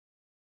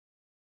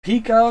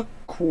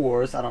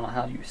 PikAqours, I don't know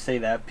how you say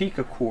that,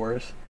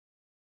 PikAqours,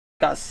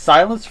 got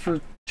silenced for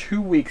 2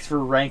 weeks for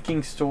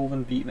ranking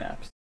stolen beat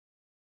maps.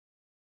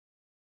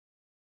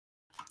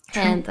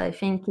 And I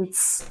think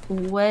it's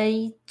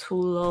way too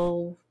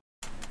low.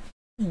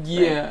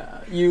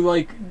 Yeah, you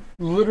like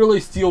literally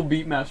steal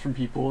beat maps from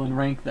people and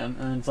rank them,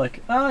 and it's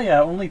like, oh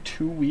yeah, only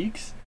 2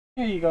 weeks?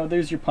 Here you go,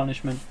 there's your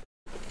punishment.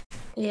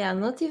 Yeah,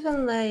 not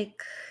even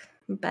like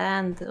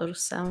banned or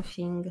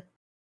something.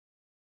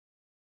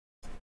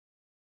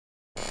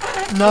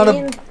 Not I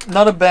mean,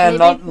 not a ban, maybe-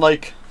 not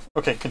like.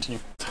 Okay, continue.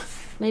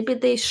 Maybe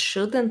they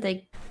shouldn't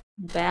like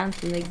ban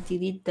and like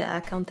delete the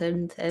account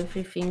and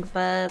everything,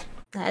 but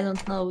I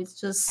don't know. It's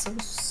just so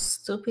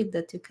stupid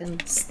that you can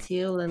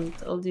steal and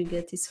all you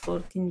get is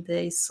 14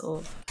 days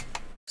of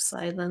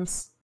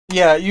silence.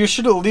 Yeah, you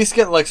should at least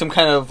get like some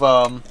kind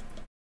of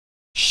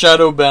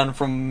shadow ban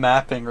from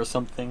mapping or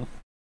something,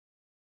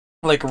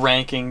 like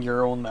ranking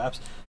your own maps,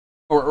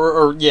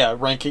 or yeah,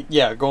 ranking.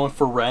 Yeah, going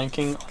for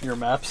ranking your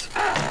maps.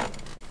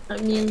 I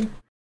mean,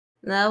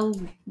 now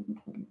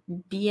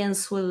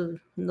BNs will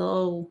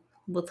know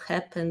what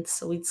happened,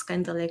 so it's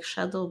kind of like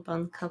shadow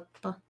ban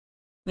kappa.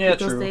 Yeah,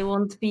 Because true. they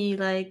won't be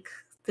like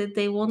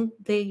they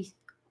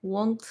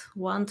won't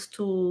want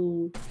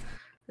to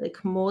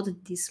like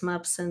mod these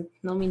maps and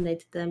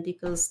nominate them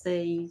because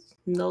they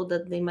know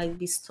that they might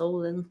be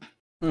stolen.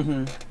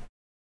 Mm-hmm.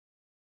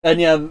 And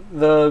yeah,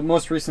 the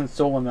most recent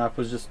stolen map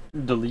was just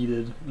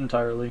deleted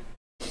entirely.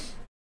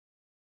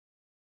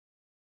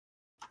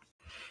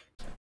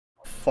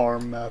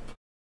 farm map.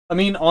 I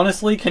mean,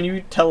 honestly, can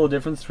you tell the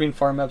difference between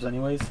farm maps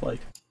anyways?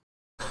 Like,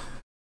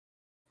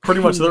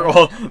 pretty much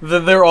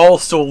they're all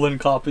stolen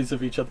copies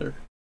of each other.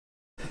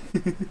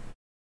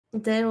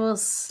 There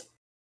was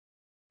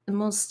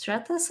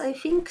MoistCritiKal, I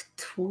think,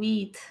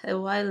 tweet a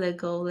while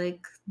ago,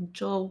 like,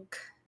 joke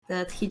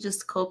that he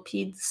just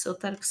copied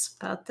Sotark's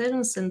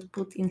patterns and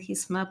put in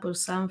his map or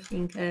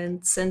something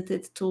and sent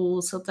it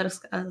to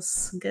Sotark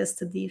as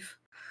guest div.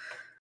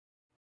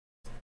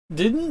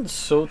 Didn't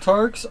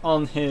Sotarks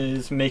on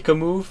his Make a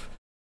Move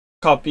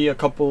copy a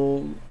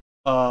couple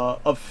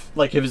of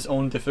like his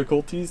own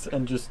difficulties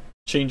and just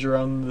change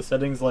around the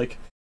settings, like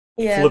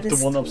flip the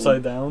one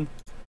upside down?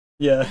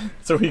 Yeah,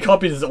 so he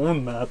copied his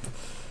own map.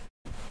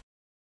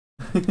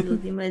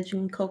 Dude,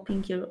 imagine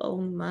copying your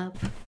own map.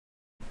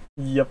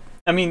 Yep.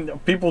 I mean,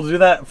 people do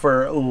that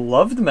for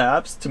loved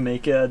maps to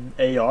make an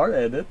AR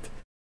edit.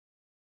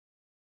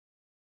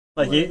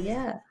 Like, well,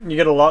 yeah. You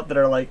get a lot that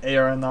are like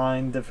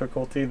AR9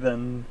 difficulty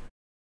than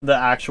the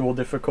actual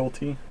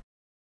difficulty,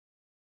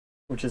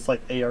 which is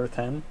like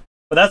AR10.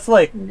 But that's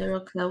like...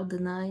 Cloud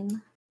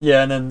 9.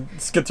 Yeah, and then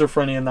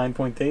Schizophrenia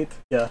 9.8.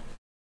 Yeah.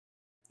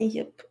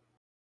 Yep.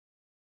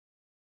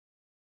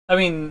 I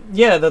mean,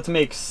 yeah, it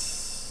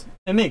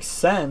makes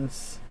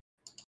sense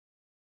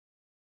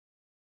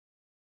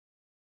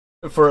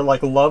for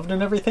like loved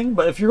and everything,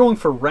 but if you're going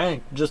for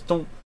rank, just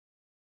don't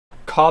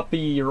copy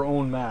your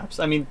own maps.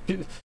 I mean,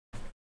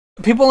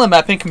 people in the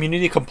mapping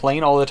community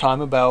complain all the time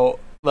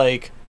about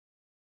like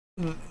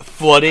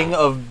flooding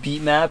of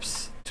beat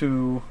maps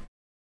to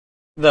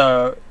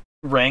the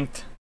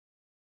ranked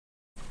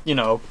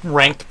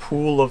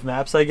pool of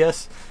maps, I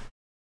guess,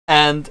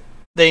 and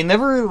they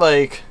never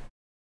like,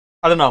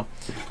 I don't know.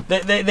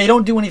 They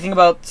don't do anything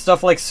about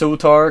stuff like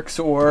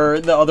Sotarks or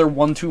the other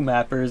 1-2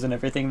 mappers and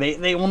everything.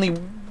 They only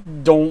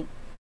don't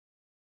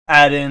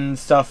add in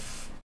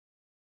stuff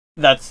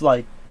that's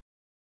like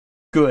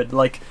good.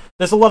 Like,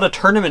 there's a lot of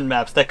tournament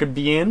maps that could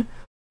be in,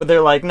 but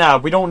they're like, nah,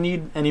 we don't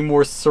need any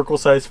more Circle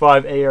Size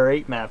 5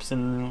 AR8 maps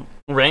in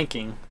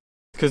ranking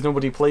because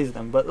nobody plays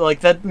them. But like,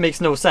 that makes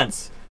no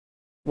sense.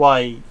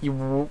 Why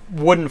you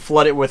wouldn't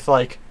flood it with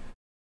like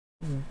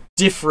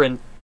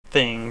different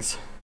things,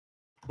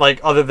 like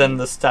other than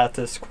the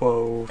status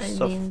quo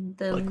stuff. I mean,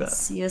 then like that.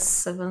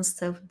 CS7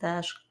 Stealth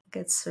Dash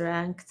gets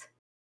ranked.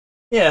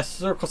 Yeah,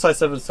 Circle Size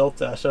 7 Stealth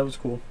Dash, that was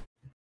cool.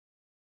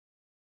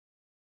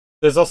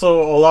 There's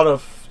also a lot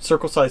of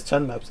Circle Size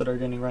 10 maps that are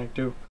getting ranked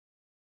too.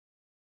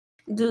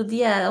 Dude,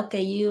 yeah,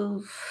 okay,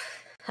 you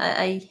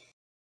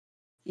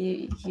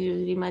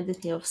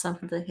reminded me of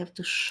something that I have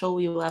to show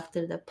you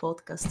after the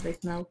podcast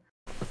right now.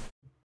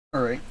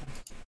 Alright.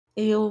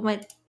 You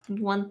might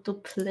want to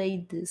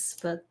play this,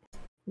 but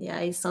yeah,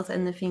 it's not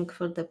anything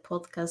for the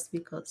podcast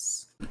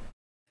because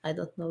I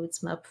don't know,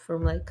 it's map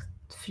from like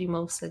 3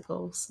 months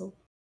ago, so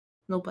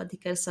nobody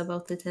cares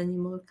about it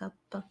anymore,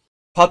 Kappa.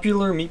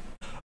 Popular me.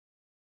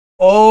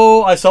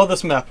 Oh, I saw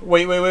this map.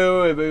 Wait.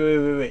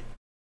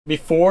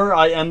 Before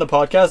I end the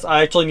podcast,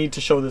 I actually need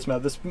to show this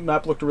map. This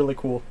map looked really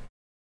cool.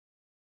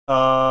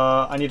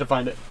 I need to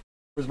find it.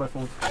 Where's my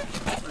phone?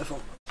 My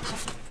phone.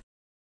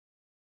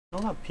 No,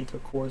 not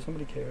PikAqours.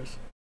 Nobody cares.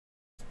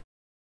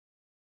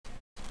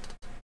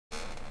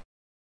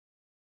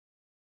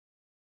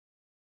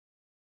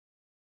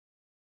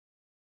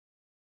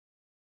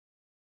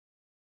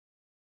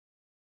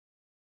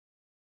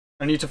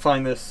 I need to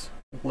find this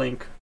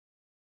link.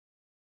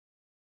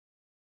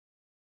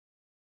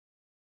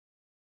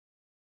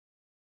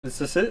 Is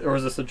this it, or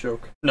is this a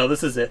joke? No,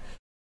 this is it.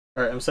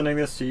 Alright, I'm sending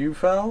this to you,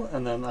 Fal,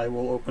 and then I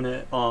will open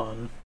it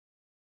on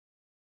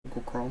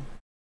Google Chrome.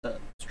 That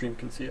stream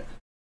can see it.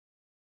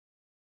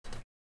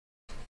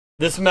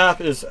 This map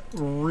is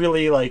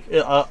really like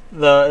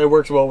it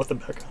works well with the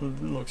background.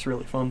 It looks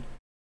really fun.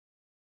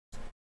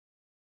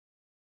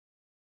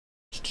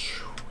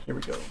 Here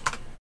we go.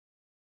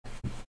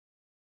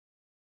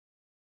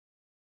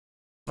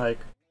 Like,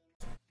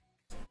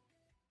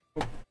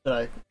 oh, did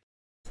I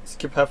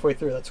skip halfway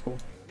through? That's cool.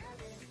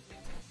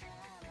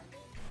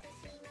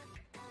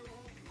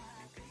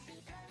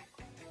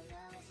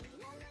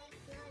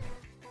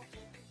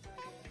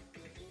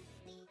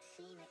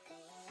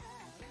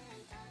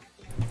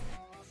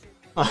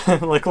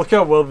 Like, look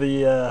how well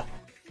the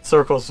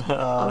circles.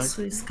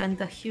 Also, it's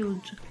kinda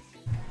huge.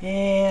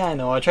 Yeah, I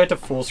know. I tried to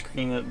full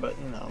screen it, but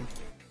you know.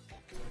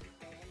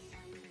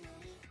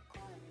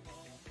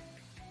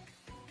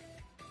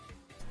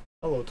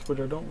 Hello,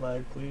 Twitter. Don't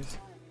lag, please.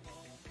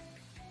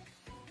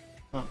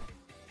 Huh.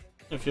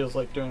 It feels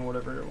like doing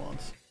whatever it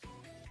wants.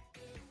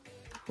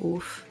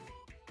 Oof.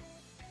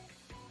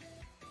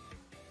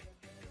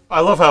 I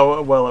love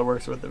how well it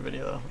works with the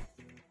video, though.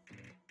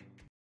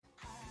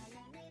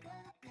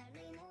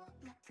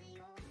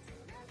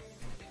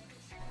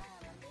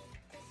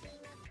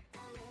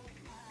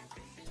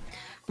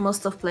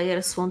 Most of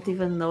players won't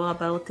even know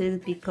about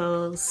it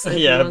because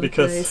yeah,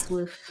 plays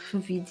with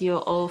video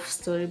off,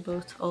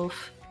 storyboard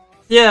off.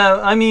 Yeah,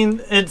 I mean,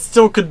 it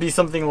still could be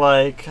something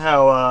like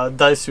how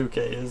Daisuke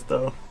is,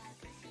 though.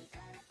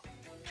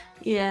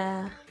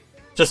 Yeah.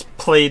 just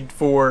played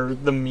for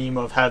the meme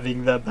of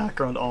having the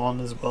background on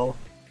as well.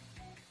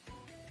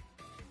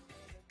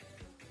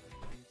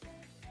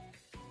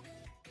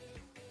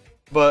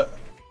 But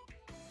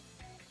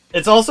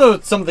it's also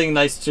something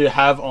nice to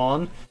have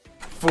on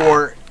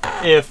for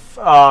if,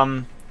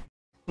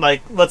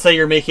 like, let's say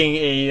you're making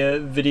a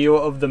video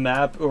of the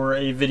map or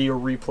a video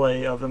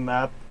replay of the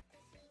map,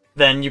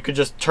 then you could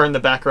just turn the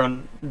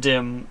background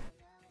dim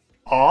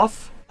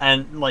off,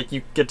 and like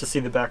you get to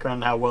see the background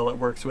and how well it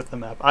works with the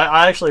map.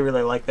 I actually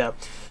really like that,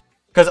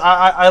 because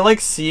I like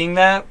seeing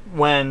that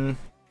when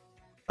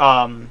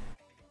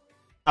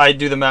I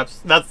do the maps.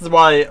 That's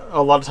why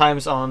a lot of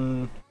times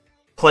on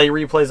play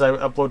replays I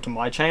upload to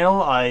my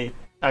channel, I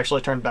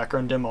actually turn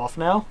background dim off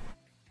now,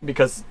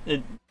 because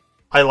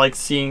I like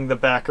seeing the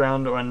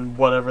background and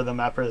whatever the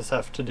mappers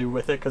have to do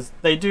with it, because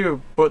they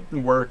do put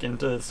work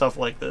into stuff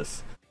like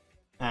this,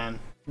 and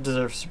it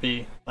deserves to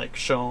be like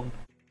shown.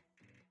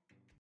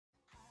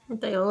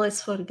 They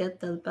always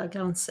forget that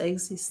backgrounds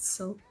exist,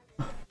 so...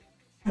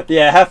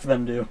 Yeah, half of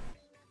them do.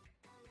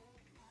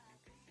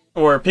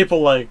 Or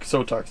people like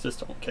Sotarks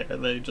just don't care.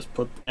 They just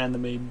put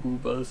anime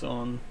boobas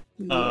on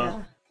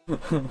Yeah.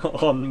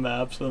 on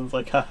maps, and it's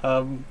like,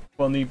 haha,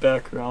 funny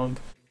background.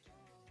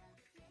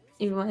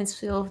 It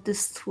reminds me of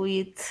this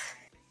tweet,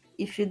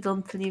 if you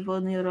don't live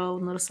on your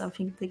own or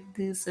something like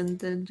this, and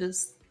then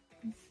just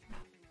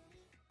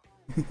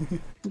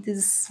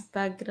this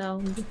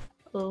background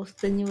of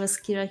the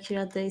newest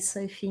Kira days,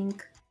 I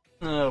think.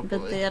 Oh, But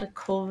boy. they are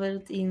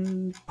covered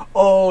in...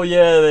 Oh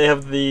yeah, they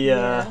have the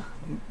Yeah.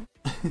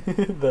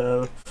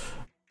 the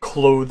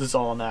clothes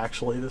on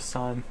actually this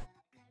time.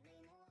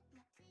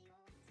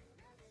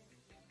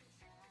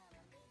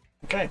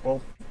 Okay,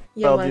 well.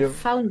 Yeah, do I you...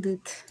 found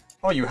it.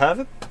 Oh, you have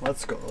it?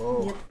 Let's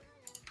go. Yep.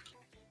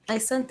 I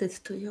sent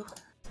it to you.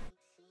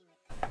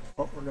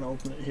 Oh, we're gonna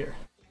open it here.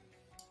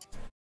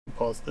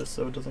 Pause this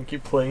so it doesn't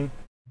keep playing.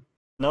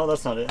 No,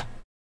 that's not it.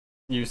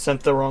 You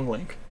sent the wrong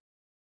link.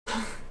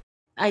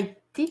 I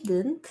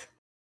didn't.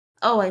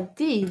 Oh, I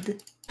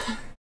did.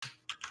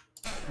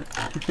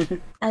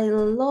 I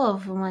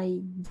love my...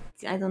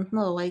 I don't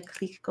know, I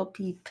click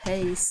copy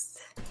paste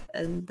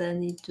and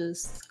then it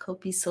just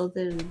copies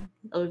other...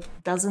 or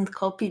doesn't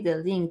copy the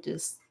link,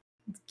 just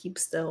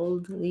keeps the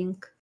old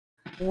link.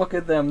 Look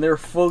at them, they're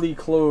fully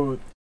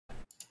clothed.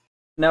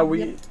 Now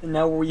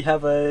we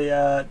have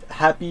a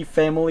happy,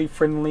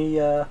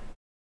 family-friendly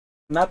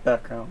map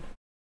background.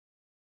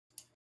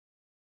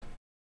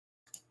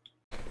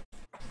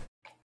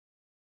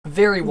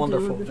 Very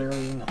wonderful, Dude, very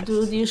nice.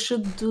 Dude, you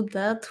should do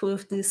that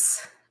with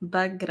this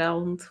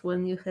background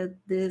when you had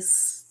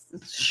this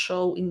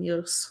show in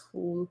your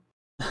school.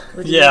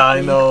 Yeah, I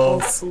playing know.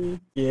 puzzle.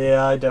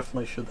 Yeah, I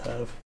definitely should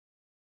have.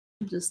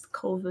 Just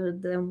cover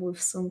them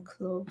with some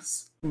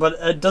clothes. But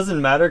it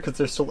doesn't matter because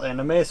they're still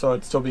anime, so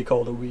I'd still be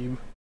called a weeb.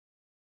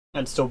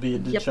 I'd still be a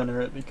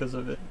degenerate because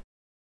of it.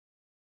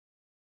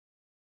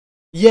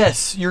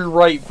 Yes, you're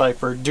right,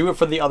 Viper. Do it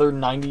for the other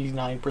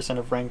 99%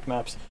 of ranked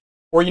maps.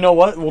 Or you know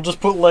what? We'll just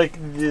put like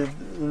the...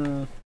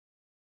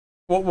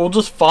 we'll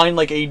just find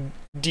like a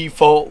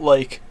default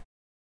like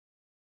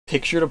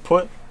picture to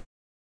put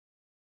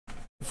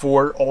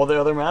for all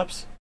the other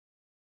maps.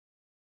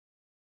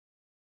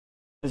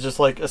 It's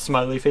just like a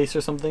smiley face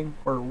or something,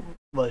 or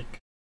like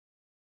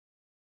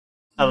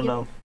I don't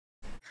know.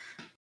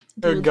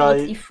 Dude,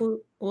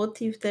 what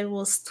if there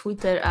was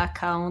Twitter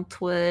account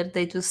where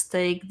they just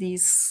take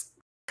these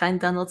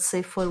kinda not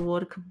safe for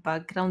work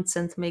backgrounds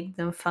and make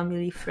them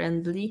family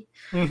friendly?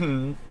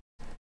 Mm-hmm.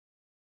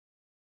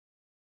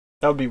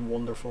 That would be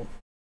wonderful.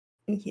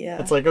 Yeah.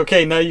 It's like,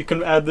 okay, now you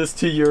can add this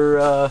to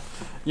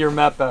your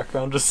map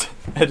background. Just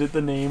edit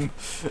the name,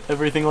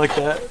 everything like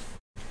that.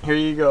 Here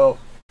you go.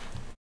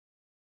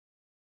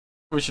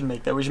 We should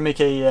make that. We should make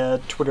a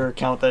Twitter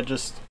account that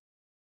just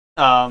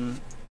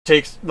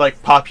takes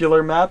like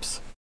popular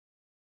maps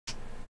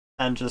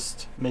and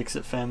just makes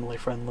it family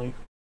friendly.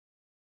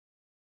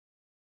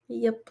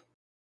 Yep.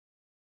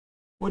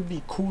 Would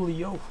be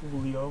coolio,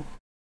 Julio.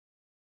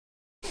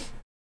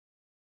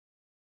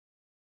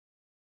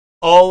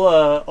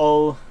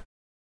 All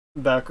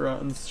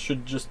backgrounds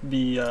should just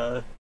be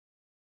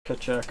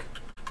Kachek.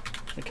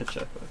 A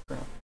Kachek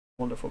background.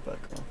 Wonderful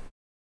background.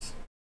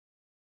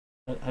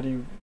 How do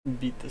you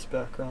beat this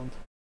background?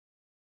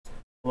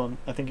 Hold on,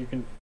 I think you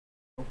can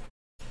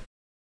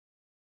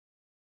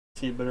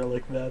see it better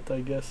like that,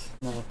 I guess.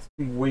 No, it's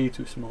way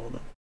too small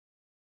though.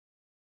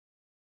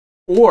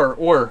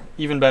 Or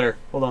even better.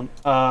 Hold on.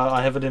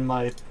 I have it in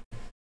my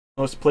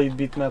most played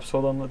beat maps.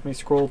 Hold on, let me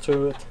scroll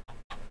to it.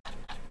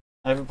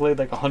 I haven't played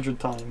like 100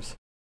 times.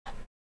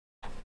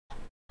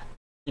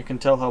 You can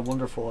tell how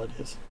wonderful it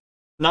is.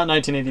 Not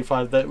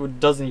 1985. That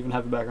doesn't even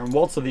have a background.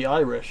 Waltz of the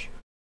Irish.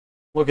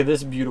 Look at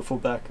this beautiful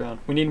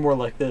background. We need more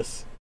like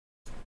this.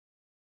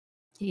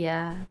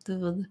 Yeah,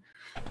 dude.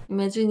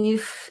 Imagine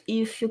if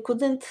you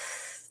couldn't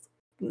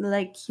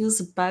like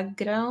use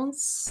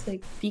backgrounds,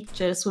 like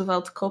pictures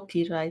without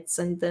copyrights,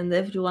 and then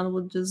everyone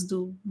would just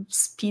do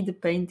speed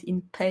paint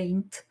in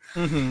Paint.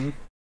 Mm-hmm.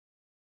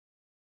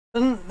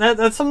 And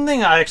that's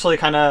something I actually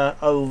kind of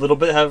a little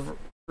bit have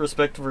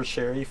respect for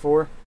Sherry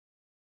for.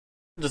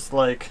 Just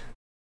like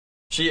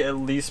she at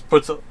least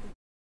puts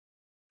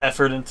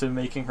effort into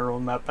making her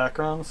own map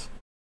backgrounds.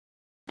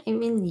 I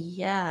mean,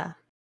 yeah,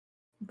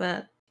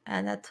 but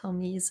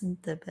anatomy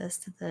isn't the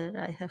best there,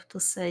 I have to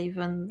say,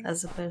 even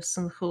as a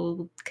person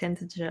who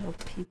can't draw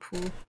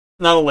people.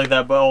 Not only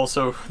that, but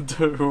also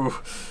who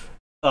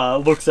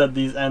looks at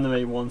these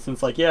anime ones and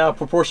it's like, yeah,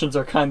 proportions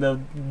are kind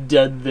of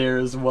dead there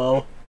as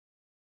well.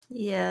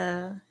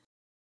 Yeah.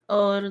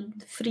 Or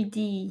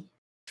 3D.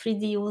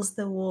 3D was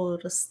the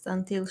worst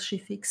until she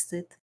fixed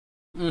it.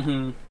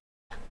 Mm-hmm.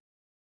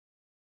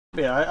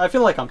 Yeah, I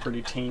feel like I'm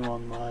pretty tame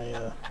on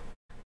my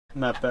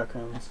map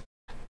backgrounds.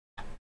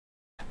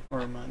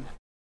 Or mine.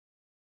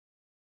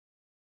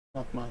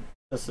 Not mine.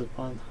 This is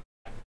mine.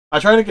 I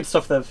try to get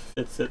stuff that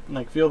fits it.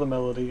 Like, feel the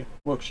melody.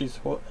 Look, she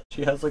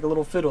has like a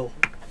little fiddle.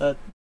 That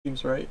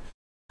seems right.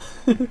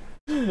 And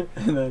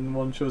then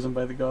one chosen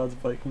by the gods,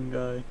 Viking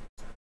guy.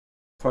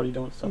 Party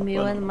don't stop. Me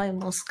and my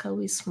Moscow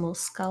is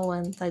Moscow,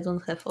 and I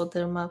don't have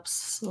other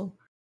maps,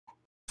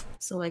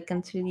 so I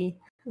can't really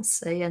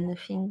say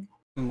anything.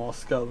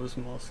 Moscow is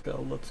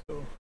Moscow. Let's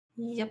go.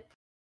 Yep.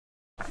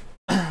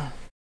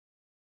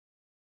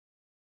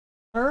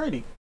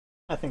 Alrighty.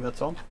 I think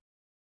that's all. Do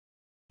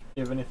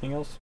you have anything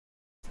else?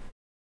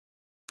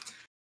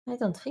 I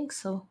don't think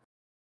so.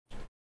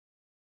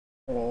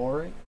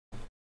 Alright.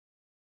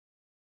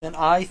 And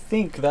I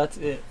think that's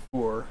it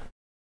for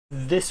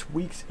this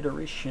week's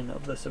iteration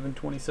of the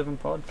 727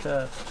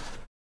 podcast.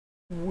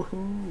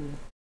 Woohoo!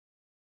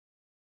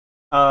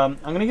 I'm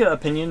gonna get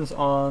opinions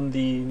on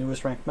the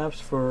newest ranked maps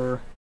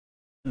for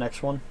the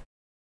next one.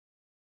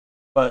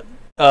 But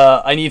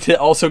I need to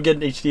also get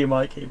an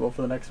HDMI cable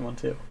for the next one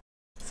too.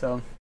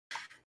 So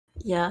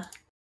Yeah.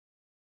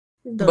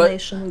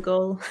 Donation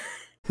goal.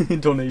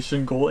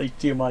 donation goal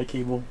HDMI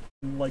cable,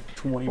 like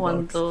 $20.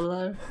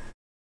 $1.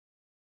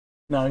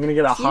 No, I'm gonna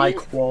get a high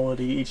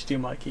quality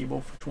HDMI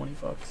cable for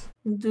 $20.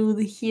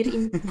 Dude, here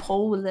in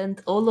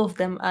Poland, all of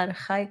them are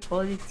high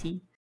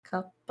quality.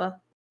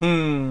 Kappa.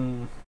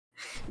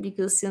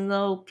 Because,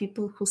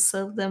 people who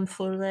sell them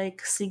for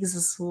like 6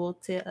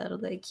 zloty are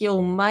like,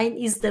 yo, mine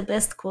is the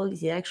best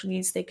quality. Actually,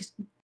 it's like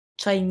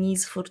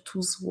Chinese for 2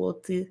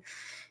 zloty.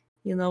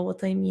 You know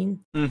what I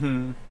mean?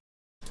 Mm-hmm.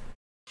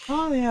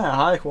 Oh yeah,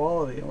 high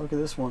quality. Look at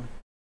this one.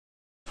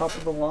 Top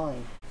of the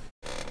line.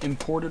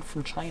 Imported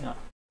from China.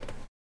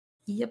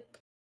 Yep.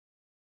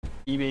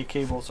 eBay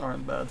cables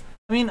aren't bad.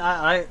 I mean,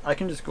 I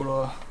can just go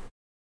to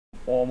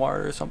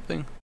Walmart or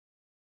something.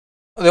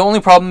 The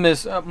only problem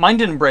is, mine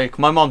didn't break.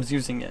 My mom's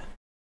using it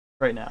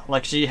right now.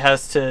 Like, she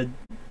has to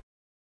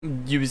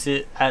use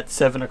it at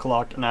 7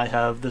 o'clock, and I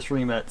have the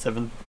stream at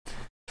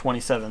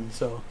 7:27,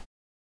 so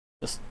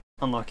just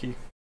unlucky.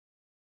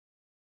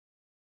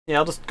 Yeah,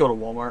 I'll just go to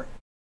Walmart.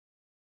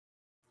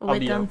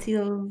 Wait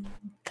until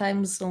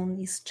time zone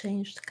is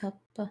changed,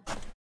 Kappa.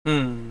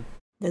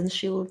 Then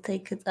she will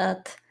take it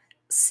at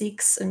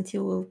 6 and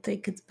you will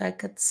take it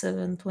back at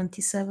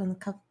 7:27,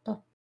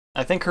 Kappa.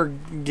 I think her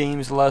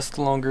games last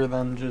longer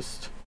than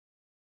just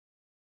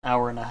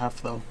hour and a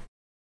half, though.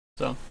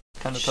 So,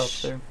 kind of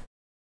tough there.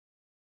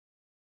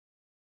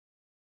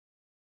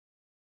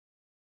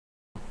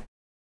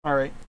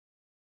 Alright.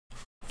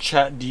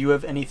 Chat, do you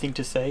have anything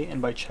to say?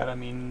 And by chat, I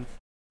mean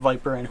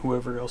Viper and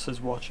whoever else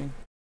is watching.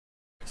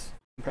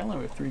 Apparently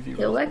we have 3 viewers.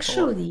 Well,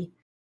 actually,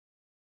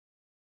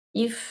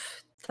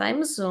 if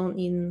time zone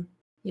in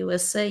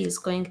USA is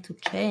going to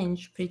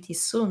change pretty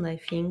soon, I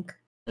think.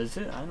 Is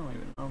it? I don't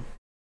even know.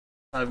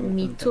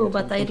 Me too,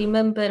 but I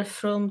remember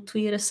from 2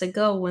 years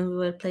ago when we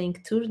were playing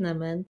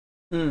tournament.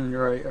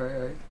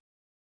 Right.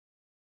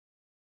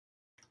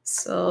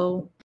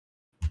 So,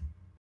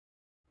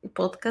 the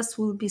podcast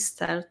will be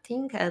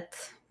starting at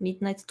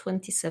midnight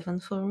 27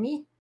 for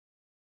me.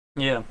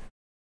 Yeah.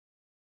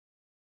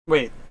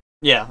 Wait.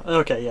 Yeah.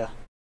 Okay. Yeah.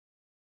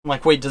 I'm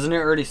like, wait, doesn't it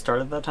already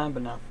start at that time?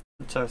 But no,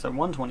 it starts at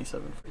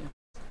 1:27 for you.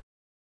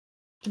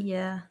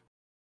 Yeah.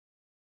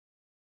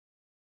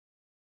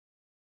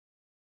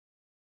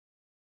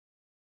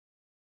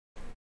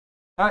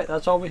 Alright,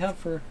 that's all we have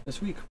for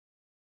this week.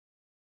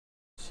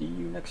 See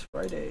you next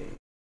Friday.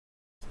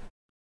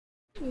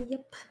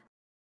 Yep.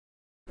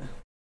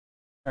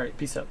 Alright,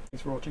 peace out.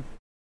 Thanks for watching.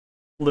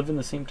 Live in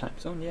the same time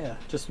zone? Yeah.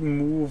 Just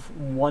move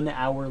 1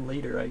 hour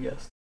later, I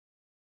guess.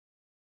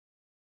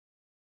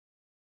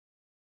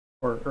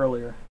 Or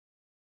earlier.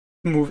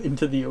 Move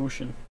into the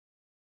ocean.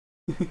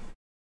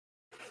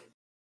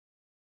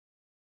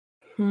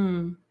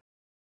 Wouldn't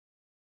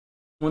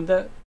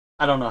that...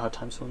 I don't know how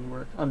time zone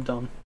work. I'm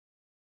done.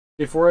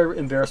 Before I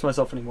embarrass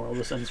myself anymore, I'll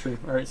just end stream.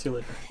 Alright, see you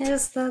later.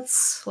 Yes,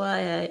 that's why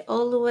I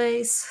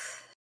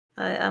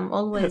am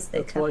always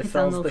the That's why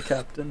Fal's the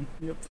captain.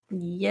 Yep.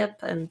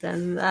 Yep, and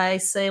then I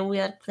say we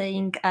are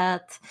playing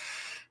at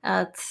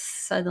I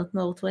don't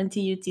know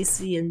 20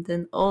 UTC, and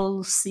then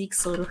all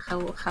 6 or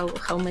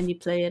how many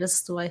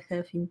players do I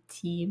have in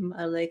team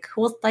are like,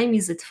 what time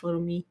is it for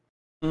me?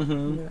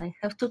 Mm-hmm. I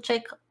have to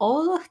check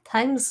all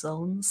time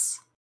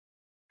zones.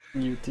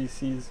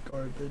 UTC is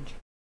garbage.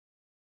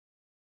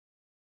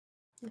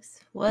 Yes.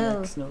 Well,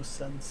 Makes no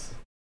sense.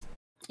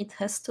 it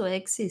has to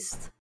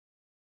exist.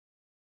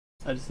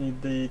 I just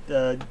need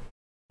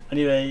I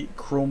need a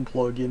Chrome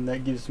plugin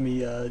that gives me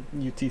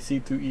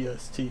UTC to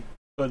EST,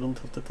 so I don't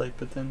have to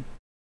type it in.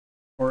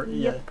 Or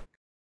yeah, Yep.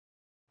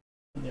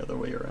 and the other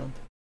way around.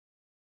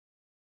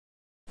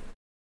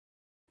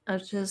 Or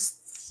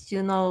just,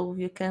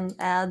 you can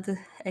add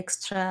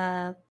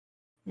extra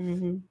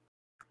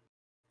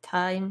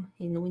time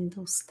in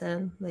Windows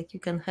 10. Like you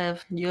can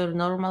have your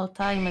normal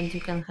time and you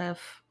can have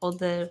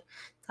other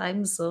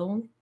time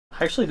zone.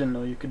 I actually didn't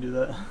know you could do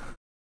that.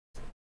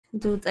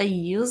 Dude, I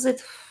use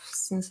it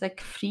since like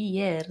 3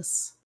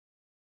 years.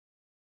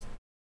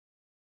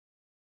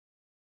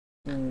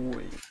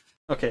 Wait.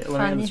 Okay, let me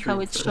end Funny the stream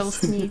how it first.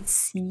 shows me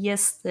it's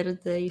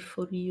yesterday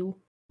for you.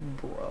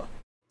 Bruh.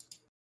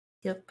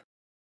 Yep.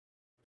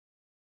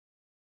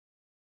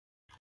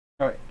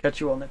 Alright, catch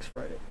you all next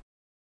Friday.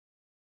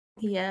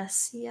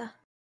 Yes, yeah.